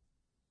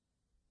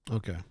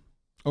 Okay.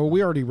 Oh,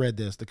 we already read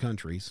this, the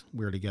countries.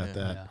 We already got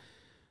that. Yeah.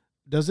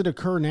 Does it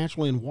occur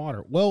naturally in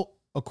water? Well,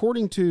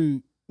 according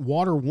to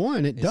Water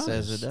One, it does.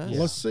 Says it does.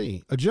 Let's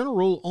see. A general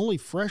rule, only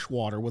fresh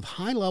water with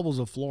high levels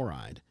of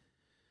fluoride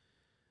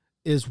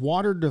is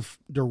water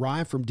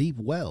derived from deep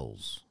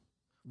wells.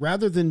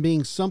 Rather than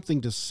being something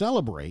to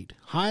celebrate,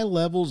 high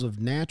levels of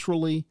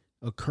naturally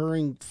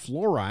occurring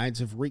fluorides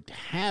have wreaked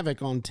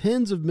havoc on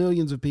tens of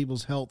millions of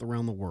people's health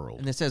around the world.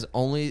 And it says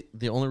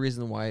the only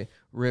reason why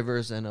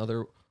rivers and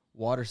other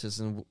water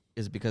systems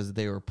is because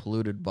they were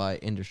polluted by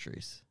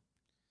industries.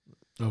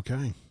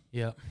 Okay.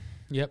 Yep.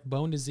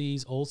 Bone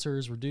disease,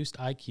 ulcers, reduced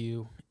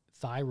IQ,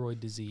 thyroid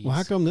disease. Well,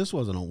 how come this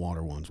wasn't on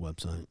Water One's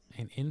website?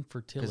 And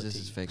infertility. Because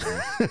this is fake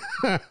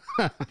news.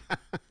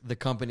 The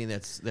company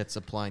that's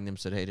supplying them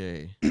said,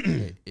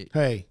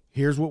 hey,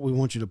 here's what we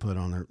want you to put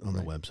on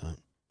the website.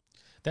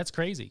 That's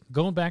crazy.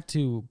 Going back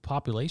to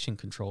population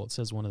control, it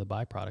says one of the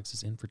byproducts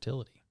is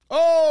infertility.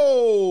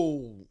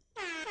 Oh!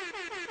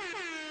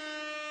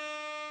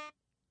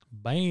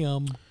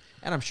 Bam.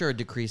 And I'm sure it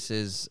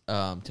decreases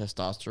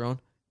testosterone.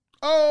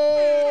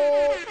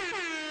 Oh!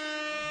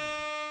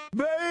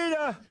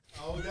 Beta!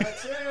 Oh,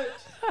 that's it.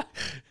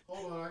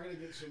 Hold on, I gotta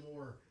get some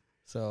more.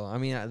 So, I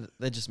mean,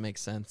 that just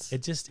makes sense.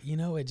 It just,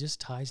 it just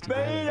ties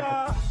together.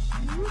 Beta!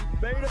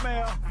 Beta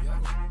male.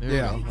 There you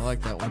go. I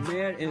like that one. A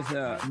man is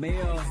a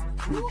male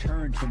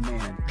returned to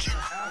man.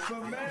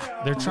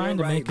 They're trying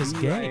to make us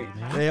gay,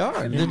 man. They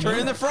are. They're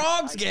turning the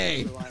frogs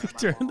gay.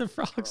 Turning the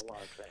frogs.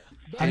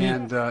 What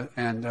am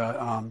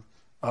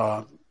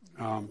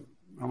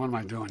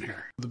I doing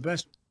here? The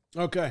best.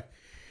 Okay.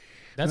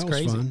 That's That was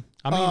crazy. fun.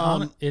 I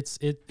mean,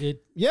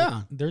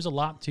 yeah. There's a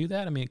lot to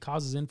that. I mean, it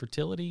causes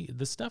infertility.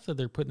 The stuff that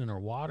they're putting in our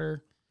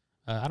water.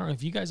 I don't know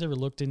if you guys ever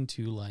looked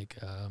into like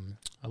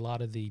a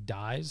lot of the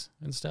dyes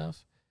and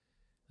stuff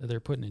that they're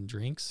putting in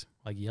drinks,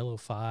 like yellow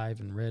 5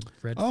 and red.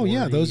 Oh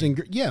yeah, 40. those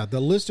the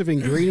list of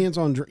ingredients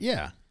on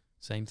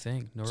Same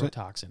thing.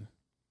 Neurotoxin.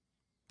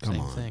 Come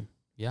Same on. thing.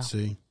 Yeah.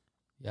 See.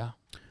 Yeah.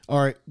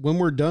 All right, when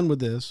we're done with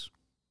this,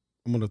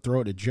 I'm going to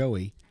throw it to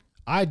Joey.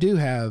 I do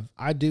have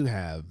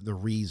the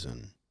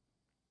reason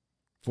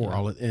for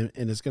all it, and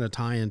it's going to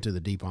tie into the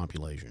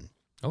depopulation.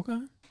 Okay.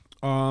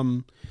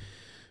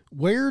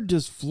 Where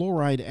does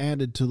fluoride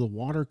added to the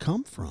water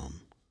come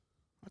from?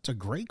 That's a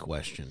great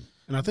question,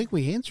 and I think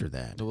we answered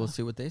that. So we'll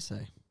see what they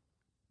say.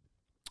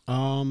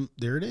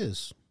 There it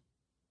is.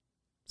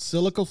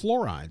 Silica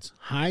fluorides,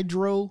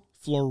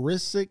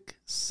 hydrofluoric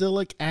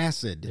silic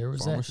acid. There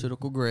was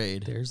Pharmaceutical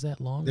grade. There's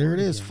that long. There word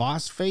it is. again.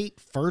 Phosphate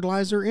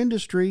fertilizer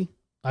industry.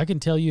 I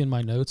can tell you in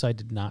my notes, I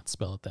did not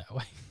spell it that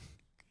way.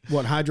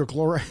 What,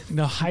 hydrochloride?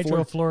 No,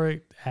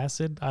 hydrofluoric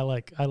acid.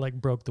 I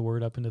broke the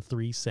word up into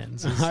 3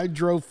 sentences.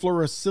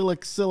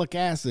 Hydrofluorosilic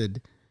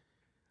acid.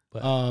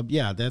 But,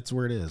 Yeah, that's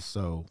where it is.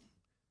 So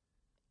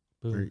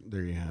boom.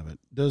 there you have it.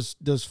 Does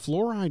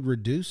fluoride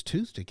reduce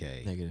tooth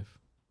decay? Negative.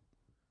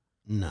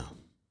 No.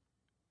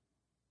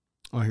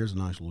 Oh, here's a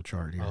nice little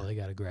chart here. Oh, they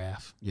got a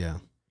graph. Yeah.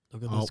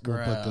 Look at We'll this put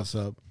graph. this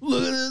up.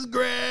 Look at this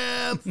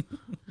graph.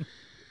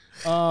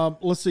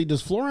 Let's see.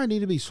 Does fluoride need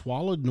to be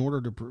swallowed in order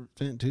to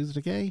prevent tooth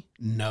decay?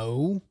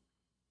 No.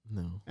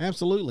 No.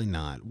 Absolutely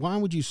not. Why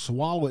would you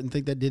swallow it and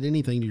think that did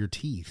anything to your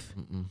teeth?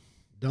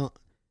 Dumb.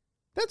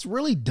 That's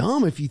really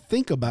dumb if you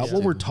think about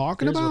what we're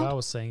talking Here's about. what I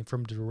was saying: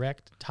 from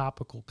direct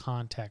topical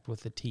contact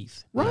with the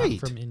teeth,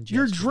 Right. not from ingestion.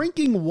 You're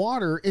drinking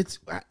water. It's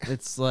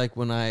Like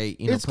when I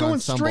it's put on going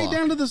straight sunblock.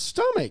 down to the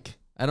stomach.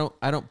 I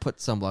don't put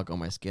sunblock on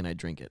my skin. I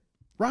drink it.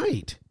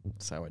 Right.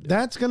 That's how I do it.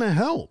 That's going to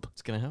help.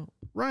 It's gonna help.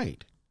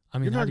 Right. I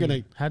mean, You're not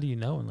gonna- how do you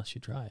know unless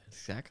you try it?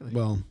 Exactly.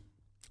 Well,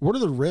 what are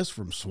the risks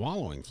from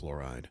swallowing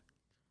fluoride?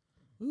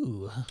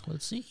 Ooh,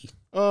 let's see.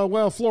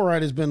 Well,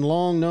 fluoride has been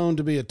long known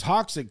to be a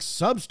toxic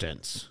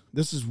substance.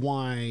 This is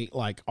why,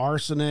 like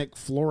arsenic,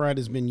 fluoride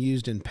has been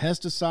used in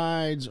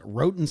pesticides,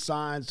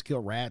 rodenticides to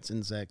kill rats,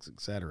 insects,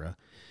 etc.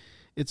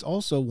 It's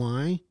also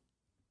why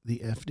the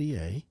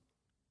FDA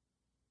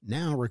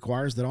now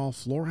requires that all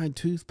fluoride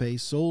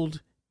toothpaste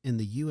sold in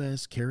the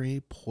U.S. carry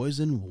a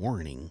poison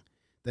warning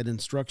that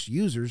instructs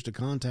users to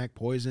contact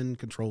Poison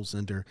Control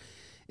Center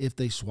if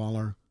they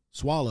swallow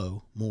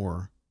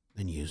more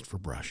than used for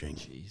brushing.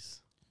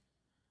 Jeez.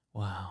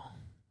 Wow.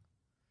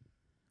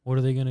 What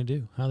are they going to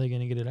do? How are they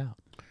going to get it out?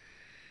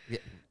 Yeah,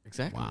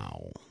 exactly.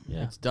 Wow.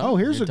 Yeah. It's done. Oh,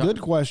 here's You're a good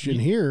done. question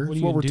here. what do It's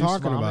you what we're induce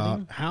talking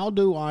vomiting? about. How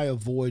do I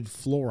avoid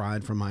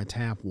fluoride from my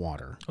tap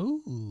water?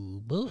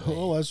 Ooh, boy.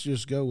 Well, let's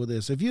just go with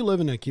this. If you live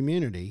in a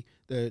community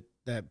that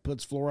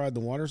puts fluoride in the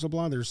water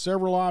supply, there's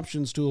several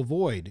options to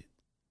avoid.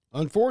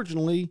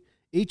 Unfortunately,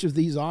 each of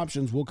these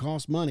options will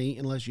cost money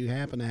unless you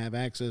happen to have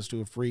access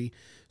to a free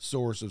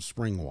source of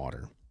spring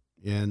water.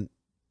 And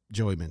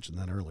Joey mentioned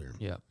that earlier.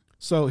 Yeah.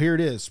 So here it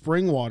is,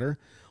 spring water.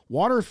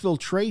 Water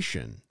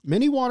filtration.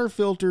 Many water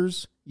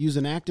filters use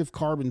an active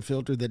carbon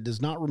filter that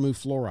does not remove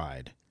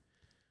fluoride.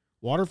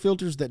 Water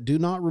filters that do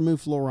not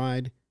remove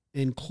fluoride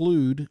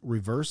include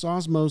reverse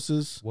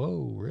osmosis,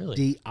 Whoa,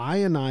 really?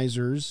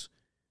 deionizers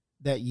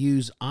that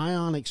use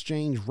ion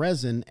exchange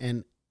resin,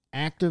 and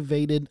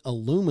activated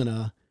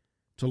alumina.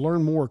 To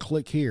learn more,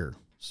 click here.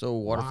 So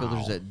water Wow.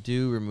 filters that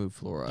do remove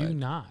fluoride. Do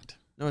not.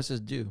 No, it says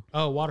do.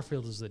 Oh, water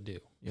filters that do.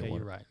 Yeah, Okay,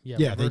 water- you're right. Yeah,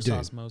 they reverse do.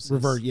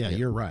 Osmosis, Yeah,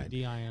 you're right.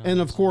 deionizers. And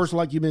of course,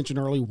 like you mentioned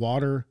earlier,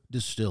 water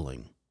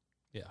distilling.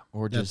 Yeah.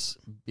 Or That's-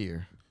 just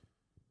beer.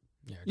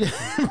 Yeah.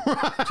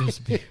 Yeah,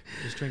 Just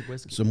drink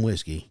whiskey. some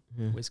whiskey.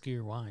 Whiskey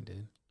or wine,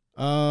 dude.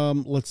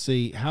 Let's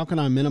see. How can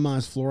I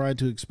minimize fluoride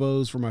to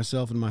expose for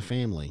myself and my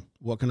family?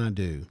 What can I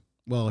do?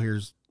 Well,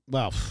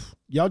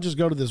 y'all just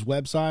go to this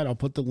website. I'll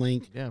put the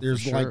link. Yeah, for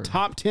There's sure. like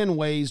top 10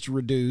 ways to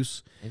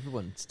reduce.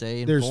 Everyone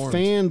stay There's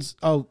informed.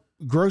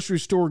 grocery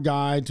store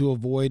guide to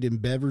avoid in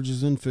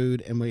beverages and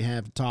food. And we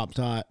have top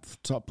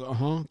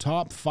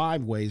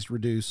 5 ways to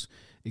reduce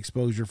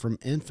exposure from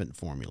infant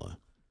formula.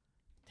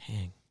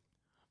 Dang.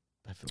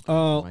 I feel bad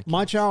for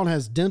My kids. child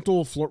has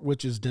dental,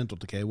 which is dental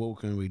decay. What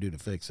can we do to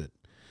fix it?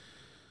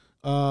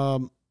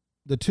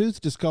 The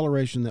tooth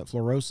discoloration that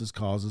fluorosis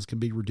causes can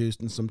be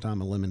reduced and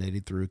sometimes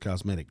eliminated through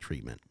cosmetic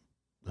treatment.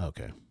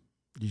 Okay.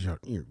 You're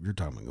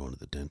talking about going to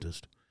the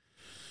dentist.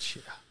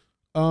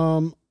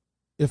 Yeah.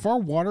 If our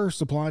water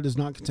supply does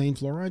not contain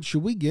fluoride,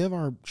 should we give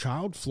our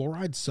child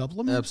fluoride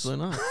supplements?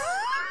 Absolutely not.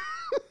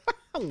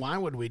 Why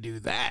would we do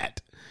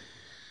that?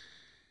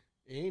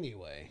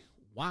 Anyway,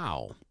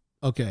 wow.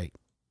 Okay.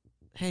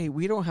 Hey,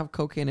 we don't have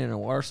cocaine in our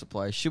water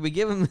supply. Should we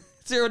give them?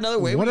 Is there another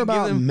way? What we can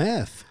about give them?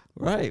 meth?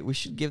 Right. We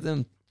should give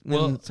them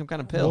some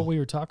kind of What pill. we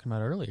were talking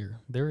about earlier,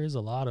 there is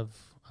a lot of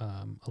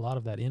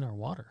that in our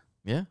water.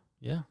 Yeah.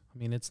 Yeah. I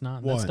mean, it's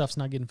not, What? that stuff's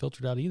not getting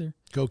filtered out either.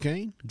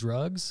 Cocaine?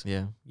 Drugs,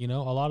 Yeah. a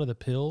lot of the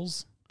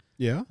pills,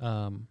 Yeah.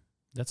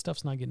 that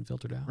stuff's not getting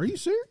filtered out. Are you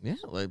serious?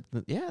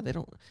 Yeah. They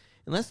don't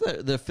unless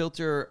the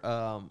filter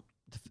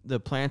the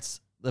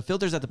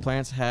filters that the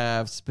plants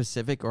have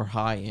specific or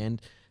high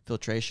end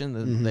filtration.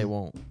 Then Mhm. they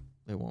won't.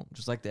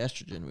 Just like the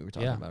estrogen we were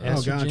talking Yeah. about. Oh,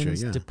 Earlier. gotcha,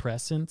 Estrogens, yeah.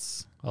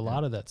 depressants, a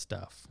lot of that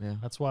stuff. Yeah.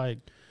 That's why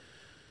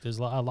there's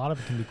a lot of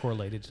it can be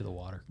correlated to the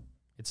water.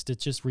 It's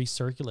just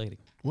recirculating.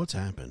 What's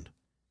happened?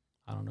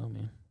 I don't know,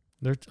 man.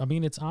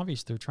 It's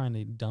obvious they're trying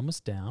to dumb us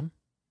down,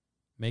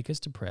 make us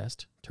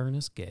depressed, turn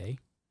us gay,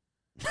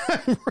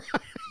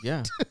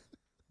 Yeah.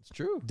 It's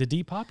true. to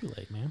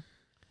depopulate, man.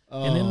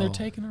 And then they're Oh.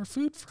 taking our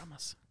food from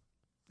us.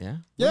 Yeah.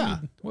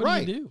 Yeah. What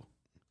right. do you do?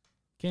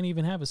 Can't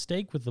even have a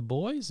steak with the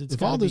boys? It's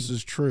If all gotta this be,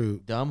 is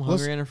true, Dumb, Let's-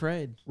 hungry, and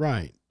afraid.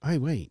 right. Hey,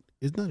 wait.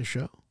 Isn't that a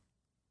show?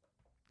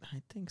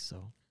 I think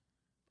so.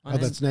 Oh,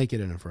 that's Naked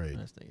and Afraid.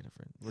 That's naked and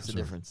afraid. What's the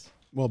Sorry. difference?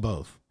 Well,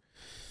 both.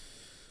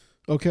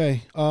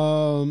 Okay.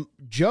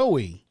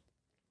 Joey,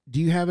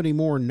 do you have any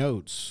more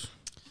notes?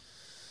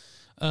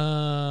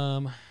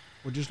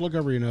 Or just look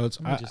over your notes.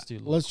 let me just do a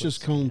little Let's quick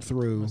just comb scan.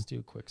 through. Let's do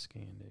a quick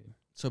scan, dude.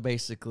 So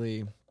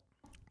basically,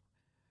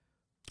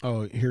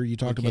 Oh, here you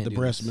talked about can't the do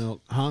breast this.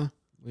 milk, huh?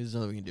 there's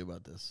nothing we can do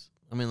about this.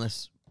 I mean,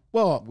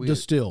 Well, We-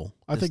 distill.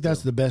 I think that's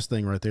distill. the best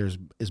thing right there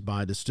is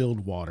buy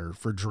distilled water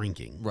for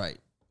drinking. right.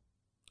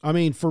 I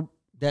mean,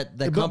 That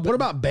but what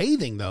about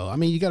bathing though? I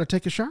mean, you got to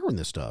take a shower in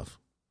this stuff.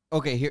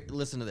 Okay, here,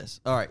 listen to this.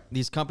 All right,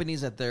 these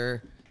companies that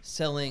they're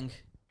selling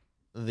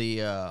the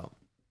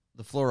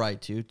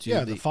fluoride to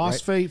Yeah, the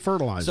phosphate right?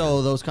 fertilizer.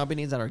 So those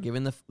companies that are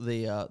giving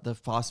the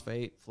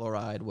phosphate,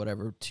 fluoride,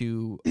 whatever,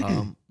 to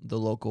the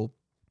local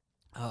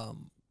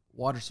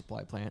water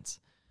supply plants,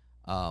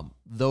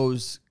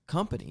 those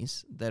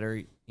companies that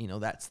are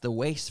that's the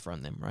waste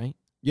from them, right?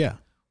 yeah.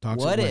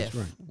 Toxic What waste, if?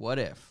 right. What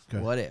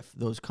Okay. if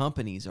those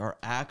companies are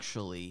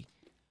actually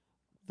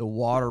the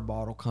water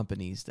bottle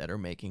companies that are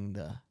making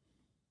the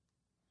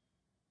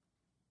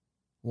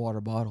water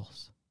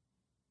bottles?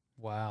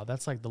 Wow,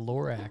 that's like the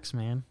Lorax,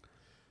 man.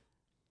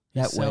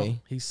 That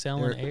way, he's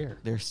selling air.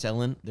 They're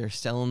selling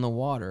the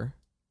water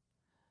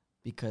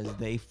because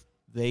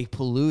they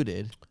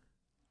polluted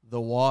the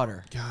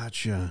water.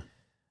 Gotcha.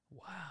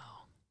 Wow.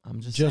 I'm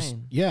just Just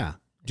saying. yeah,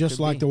 just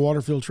could like be. the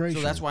water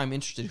filtration. So that's why I'm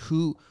interested.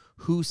 Who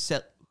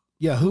set?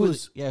 Yeah,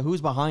 who's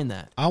behind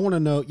that? I want to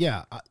know.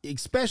 Yeah,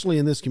 especially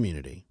in this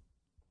community.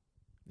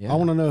 Yeah. I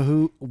want to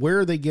know where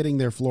are they getting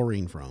their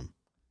fluorine from?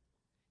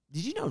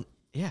 Did you know?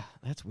 Yeah,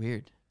 that's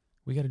weird.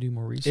 We got to do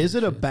more research. Is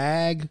it a here.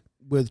 bag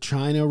with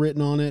China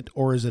written on it,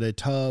 or is it a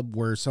tub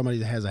where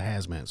somebody has a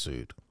hazmat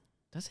suit?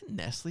 Doesn't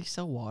Nestle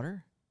sell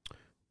water?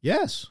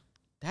 Yes,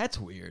 That's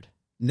weird.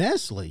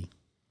 Nestle.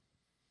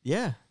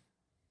 Yeah.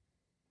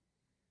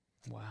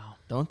 Wow.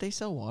 Don't they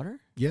sell water?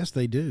 Yes,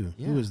 they do.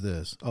 Yeah. Who is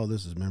this? Oh,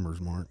 this is Members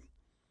Mark.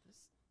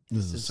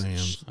 This is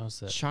Sam's. How's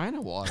that?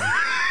 China water.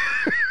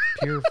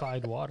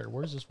 Purified water.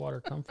 Where does this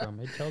water come from?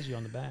 It tells you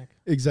on the back.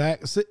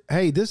 Exactly.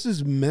 Hey, this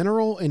is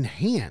mineral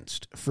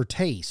enhanced for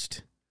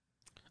taste.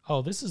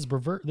 Oh, this is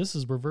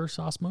reverse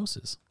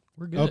osmosis.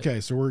 We're good. Okay,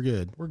 so we're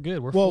good. We're good.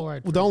 We're Well,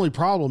 fluoride the free. only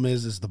problem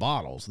is the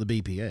bottles, the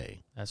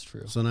BPA. That's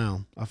true. So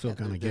now I feel Yeah,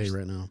 kind of gay there's-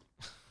 right now.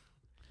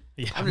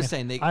 Yeah, I'm just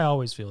saying I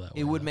always feel that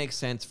way. it would make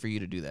sense for you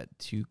to do that,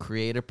 to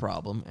create a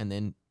problem and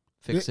then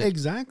fix it.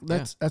 Exactly.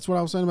 That's what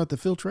I was saying about the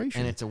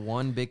filtration. And it's a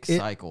one big It-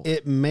 cycle.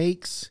 It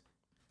makes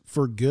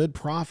for good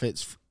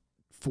profits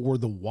for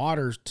the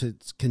waters to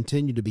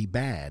continue to be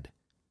bad.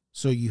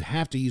 So you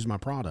have to use my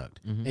product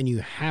and you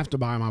have to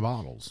buy my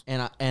bottles.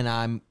 and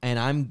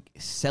I'm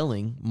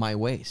selling my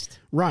waste.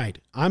 Right.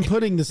 I'm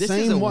putting the This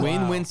same is a wa-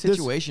 win-win This-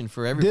 situation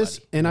for everybody.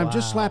 I'm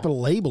just Wow. slapping a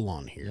label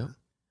on here.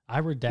 I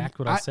redact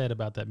what I said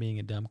about that being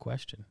a dumb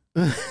question.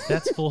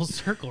 That's full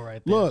circle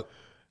right there. Look,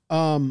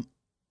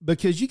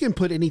 because you can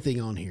put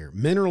anything on here.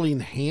 Minerally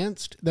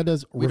enhanced, that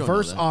does We don't know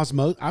reverse that.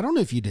 osmosis. I don't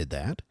know if you did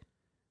that.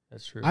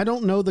 That's true. I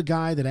don't know the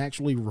guy that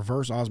actually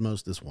reverse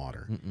osmosed this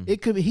water.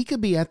 Mm-mm. He could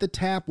be at the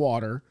tap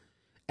water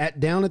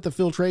down at the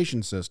filtration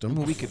I system.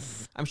 mean,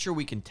 I'm sure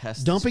we can test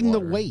this Dumping the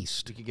water.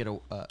 waste. We could get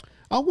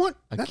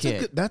a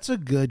kit. That's a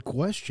good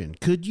question.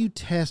 Could you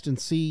test and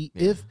see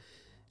if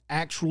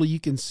actually you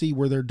can see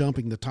where they're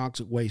dumping the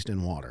toxic waste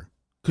in water?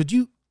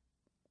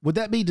 Would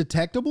that be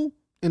detectable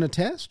in a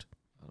test?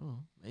 I don't know,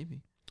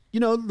 maybe. You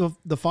know,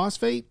 the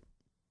phosphate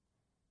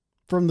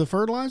from the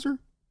fertilizer?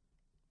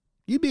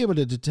 You'd be able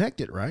to detect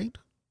it, right?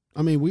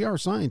 I mean, we are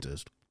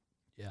scientists.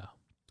 Yeah.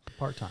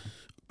 Part-time.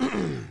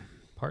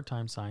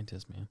 Part-time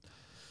scientist, man.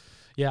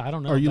 Yeah, I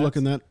don't know. Are you That's-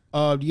 looking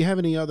that? Do you have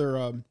any other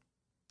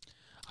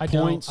I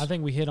points? don't. I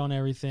think we hit on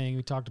everything.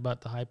 We talked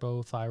about the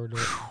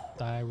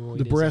hypothyroidism.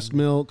 the breast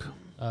milk?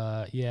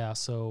 Yeah,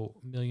 so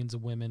millions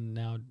of women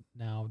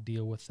now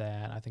deal with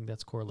that. I think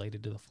that's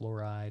correlated to the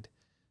fluoride.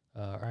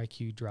 Our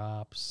IQ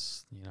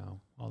drops,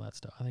 all that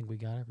stuff. I think we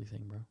got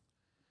everything, bro.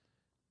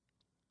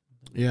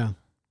 Yeah.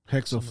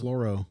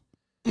 Hexafluoro.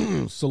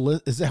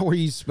 Is that where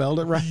you spelled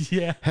it right?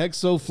 Yeah.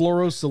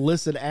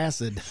 Hexafluorosilicic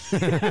acid. You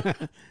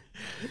did.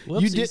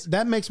 Whoopsies.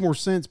 That makes more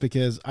sense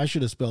because I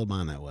should have spelled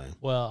mine that way.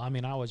 Well, I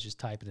mean, I was just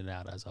typing it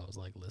out as I was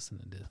like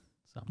listening to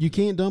something. You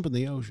can't dump in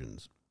the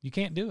oceans. You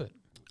can't do it.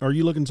 Are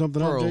you looking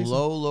something For up, a Jason?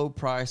 low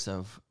price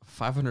of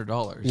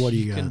 $500, What do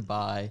you can got?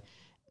 buy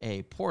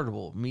a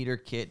portable meter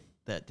kit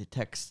that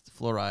detects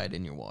fluoride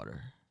in your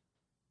water.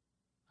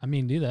 I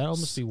mean, dude, that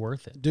almost be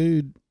worth it.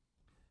 Dude,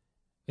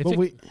 If but it-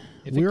 we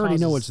if we it already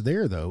know causes- it's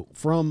there though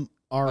from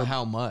our But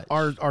how much?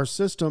 our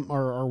system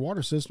our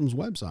water system's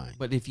website.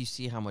 But if you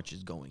see how much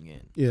is going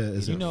in, Yeah,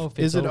 is You it, know if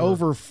is it's it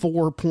over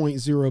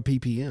 4.0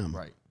 ppm?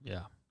 right?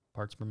 Yeah,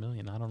 parts per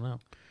million. I don't know.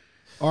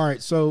 All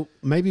right, so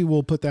maybe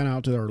we'll put that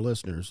out to our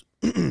listeners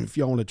if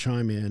y'all want to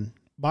chime in.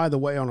 By the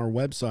way, on our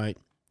website,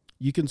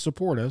 you can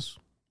support us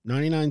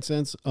 99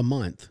 cents a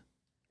month,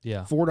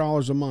 Yeah.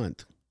 $4 a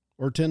month,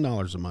 or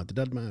 $10 a month. It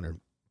doesn't matter.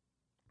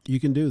 You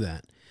can do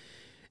that.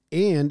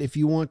 And if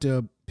you want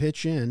to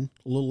pitch in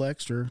a little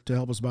extra to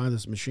help us buy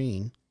this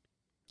machine,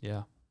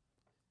 Yeah.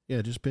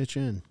 yeah, just pitch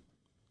in.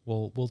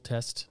 We'll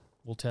test.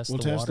 We'll test. We'll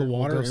the test water. the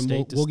water go and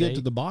state to we'll get to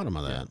state. the bottom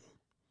of Yeah.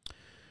 that.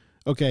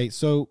 Okay,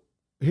 so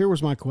here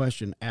was my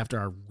question after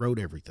I wrote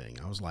everything.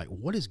 I was like,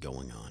 what is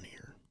going on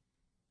here?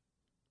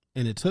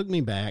 And it took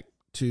me back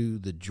to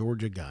the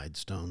Georgia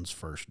Guidestone's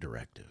first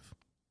directive.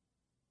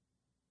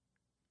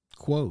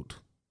 Quote,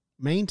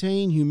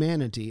 maintain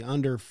humanity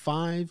under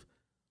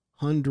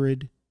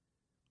 500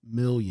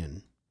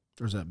 million.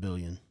 Or is that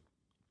billion?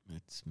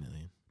 It's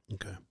million.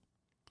 Okay.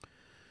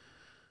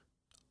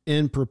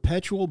 In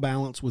perpetual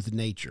balance with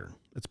nature.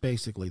 That's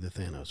basically the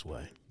Thanos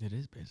way. It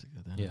is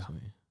basically that. Yeah.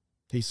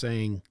 He's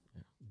saying,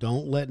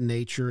 don't let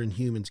nature and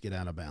humans get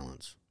out of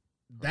balance.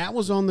 That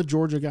was on the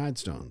Georgia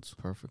Guidestones.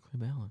 Perfectly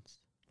balanced.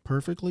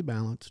 Perfectly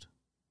balanced.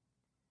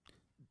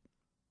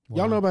 Wow.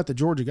 Y'all know about the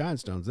Georgia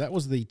Guidestones. That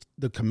was the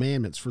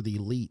commandments for the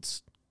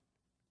elites.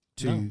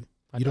 No,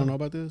 I You don't know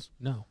about this?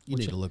 No. You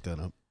need to look that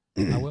up.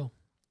 I will.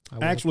 I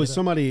will Actually, look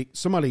it up.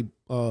 somebody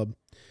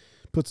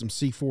put some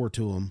C4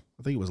 to them.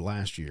 I think it was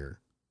last year.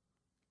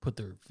 Put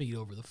their feet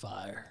over the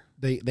fire.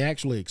 They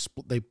actually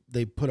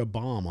they put a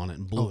bomb on it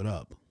and blew it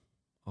up.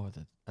 Oh,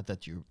 I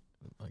thought you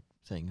were like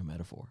saying a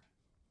metaphor.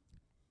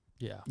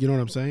 Yeah. You know what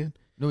I'm saying?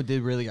 No, it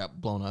did really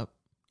got blown up.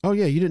 Oh,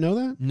 yeah. You didn't know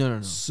that?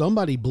 No.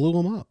 Somebody blew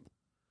them up.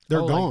 They're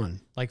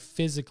gone. Like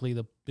physically,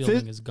 the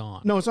building is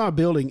gone. No, it's not a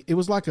building. It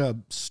was like a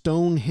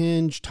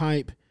Stonehenge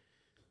type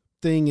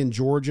thing in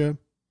Georgia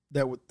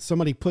that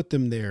somebody put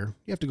them there.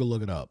 You have to go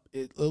look it up.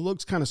 It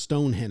looks kind of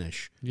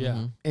Stonehenge-ish.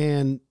 Yeah.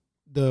 And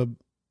the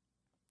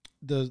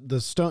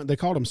stone, they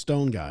called them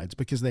stone guides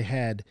because they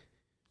had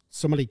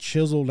somebody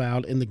chiseled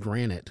out in the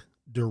granite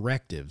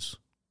directives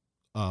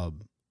of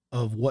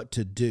what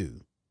to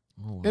do.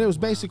 Oh, And it was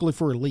basically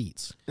for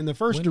elites. And the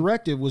first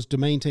directive was to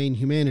maintain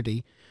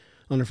humanity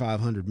under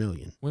 500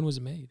 million. When was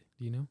it made?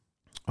 Do you know?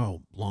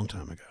 Oh, long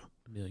time ago.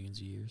 Millions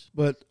of years.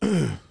 But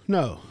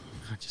no,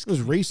 it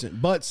was recent.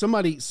 But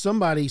somebody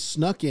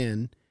snuck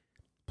in,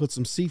 put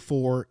some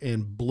C4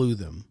 and blew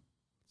them.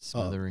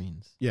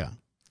 Smithereens. Yeah.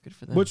 Good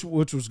for them.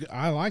 Which was,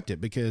 I liked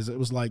it because it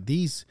was like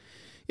these,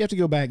 you have to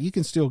go back. You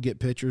can still get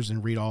pictures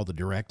and read all the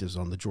directives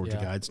on the Georgia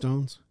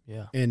Guidestones.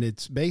 Yeah. And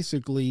it's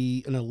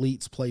basically an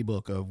elite's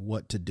playbook of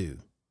what to do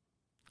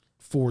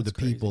for the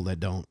people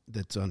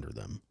that's under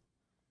them.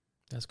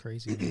 That's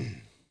crazy.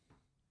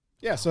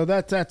 Yeah. So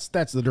that's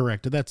the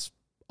directive. That's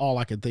all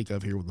I can think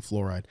of here with the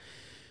fluoride,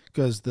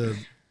 because the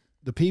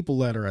people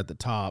that are at the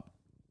top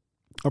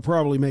are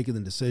probably making the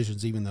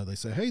decisions, even though they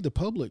say, hey, the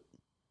public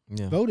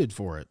voted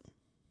for it.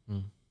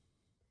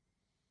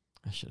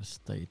 I should have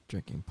stayed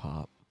drinking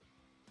pop.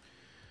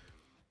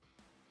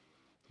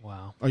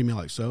 Wow. Oh, you mean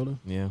like soda?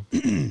 Yeah.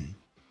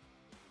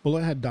 Well,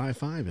 it had Dye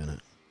 5 in it.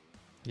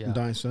 Yeah. And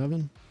Dye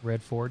 7.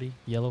 Red 40,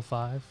 Yellow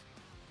 5.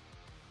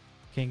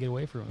 Can't get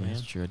away from it, man.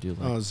 That's true. I do like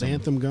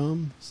Xanthan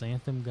gum.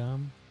 Xanthan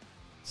gum.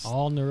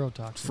 All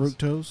neurotoxins.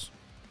 Fructose.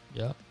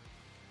 Yep.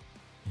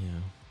 Yeah.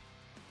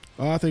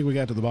 Oh, I think we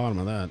got to the bottom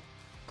of that.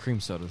 Cream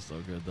soda's so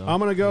good, though. I'm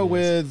going to go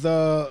with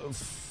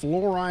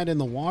fluoride in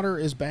the water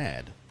is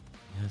bad.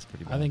 Yeah, that's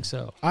pretty bad. I think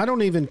so. I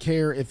don't even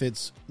care if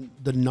it's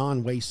the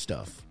non-waste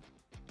stuff.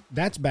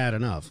 That's bad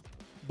enough.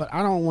 But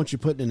I don't want you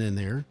putting it in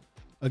there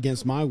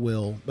against my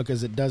will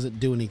because it doesn't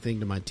do anything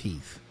to my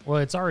teeth. Well,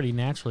 it's already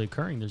naturally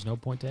occurring. There's no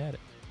point to add it.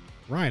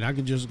 Right. I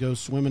could just go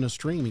swim in a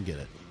stream and get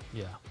it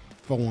Yeah.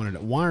 if I wanted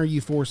it. Why are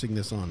you forcing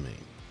this on me?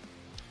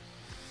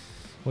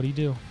 What do you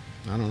do?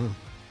 I don't know.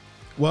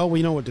 Well,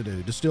 we know what to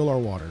do. Distill our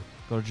water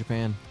Go to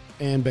Japan.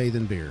 and bathe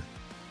in beer.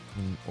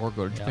 Or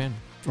go to Japan.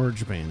 Or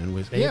Japan and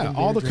whiskey. Bathe Yeah, in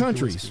all beer, the drink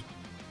countries. whiskey.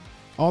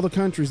 All the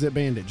countries that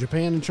banned it.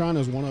 Japan and China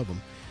is one of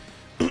them.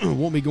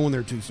 Won't be going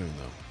there too soon,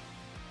 though.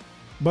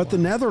 But the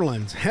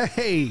Netherlands,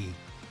 hey.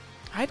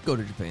 I'd go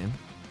to Japan.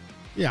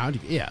 Yeah,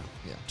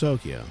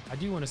 Tokyo. I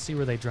do want to see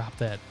where they dropped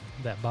that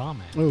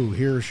bomb at. Oh,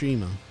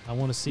 Hiroshima. I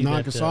want to see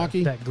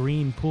Nagasaki? that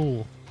green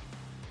pool.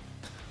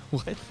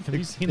 What? Have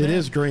you seen It that?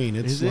 is green.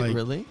 It's Is it like,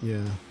 really?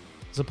 Yeah.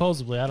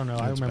 Supposedly, I don't know.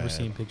 I That's remember bad.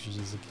 seeing pictures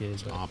as a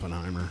kid. But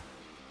Oppenheimer.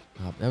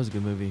 That was a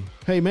good movie.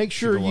 Hey, make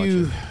sure Should go watch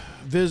you it.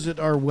 visit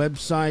our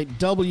website,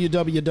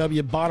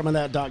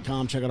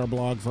 www.bottomofthat.com. Check out our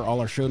blog for all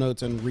our show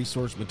notes and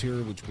resource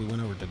material, which we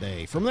went over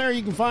today. From there,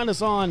 you can find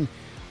us on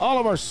all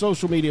of our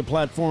social media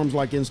platforms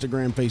like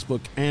Instagram,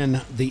 Facebook,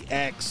 and the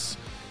X.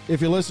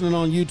 If you're listening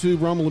on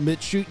YouTube, Rumble, and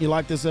BitChute, and you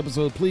like this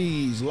episode,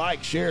 please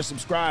like, share,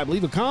 subscribe,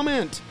 leave a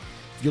comment.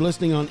 If you're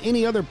listening on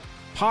any other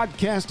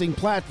podcasting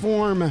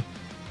platform,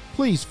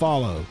 please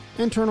follow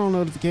and turn on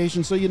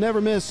notifications so you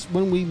never miss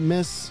when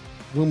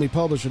we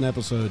publish an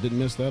episode. Didn't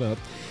miss that up.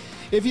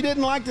 If you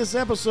didn't like this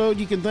episode,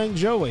 you can thank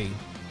Joey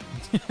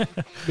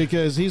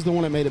because he's the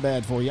one that made it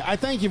bad for you. I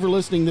thank you for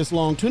listening this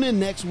long. Tune in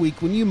next week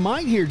when you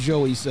might hear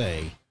Joey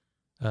say,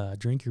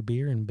 drink your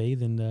beer and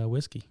bathe in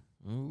whiskey.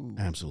 Ooh.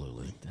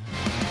 absolutely.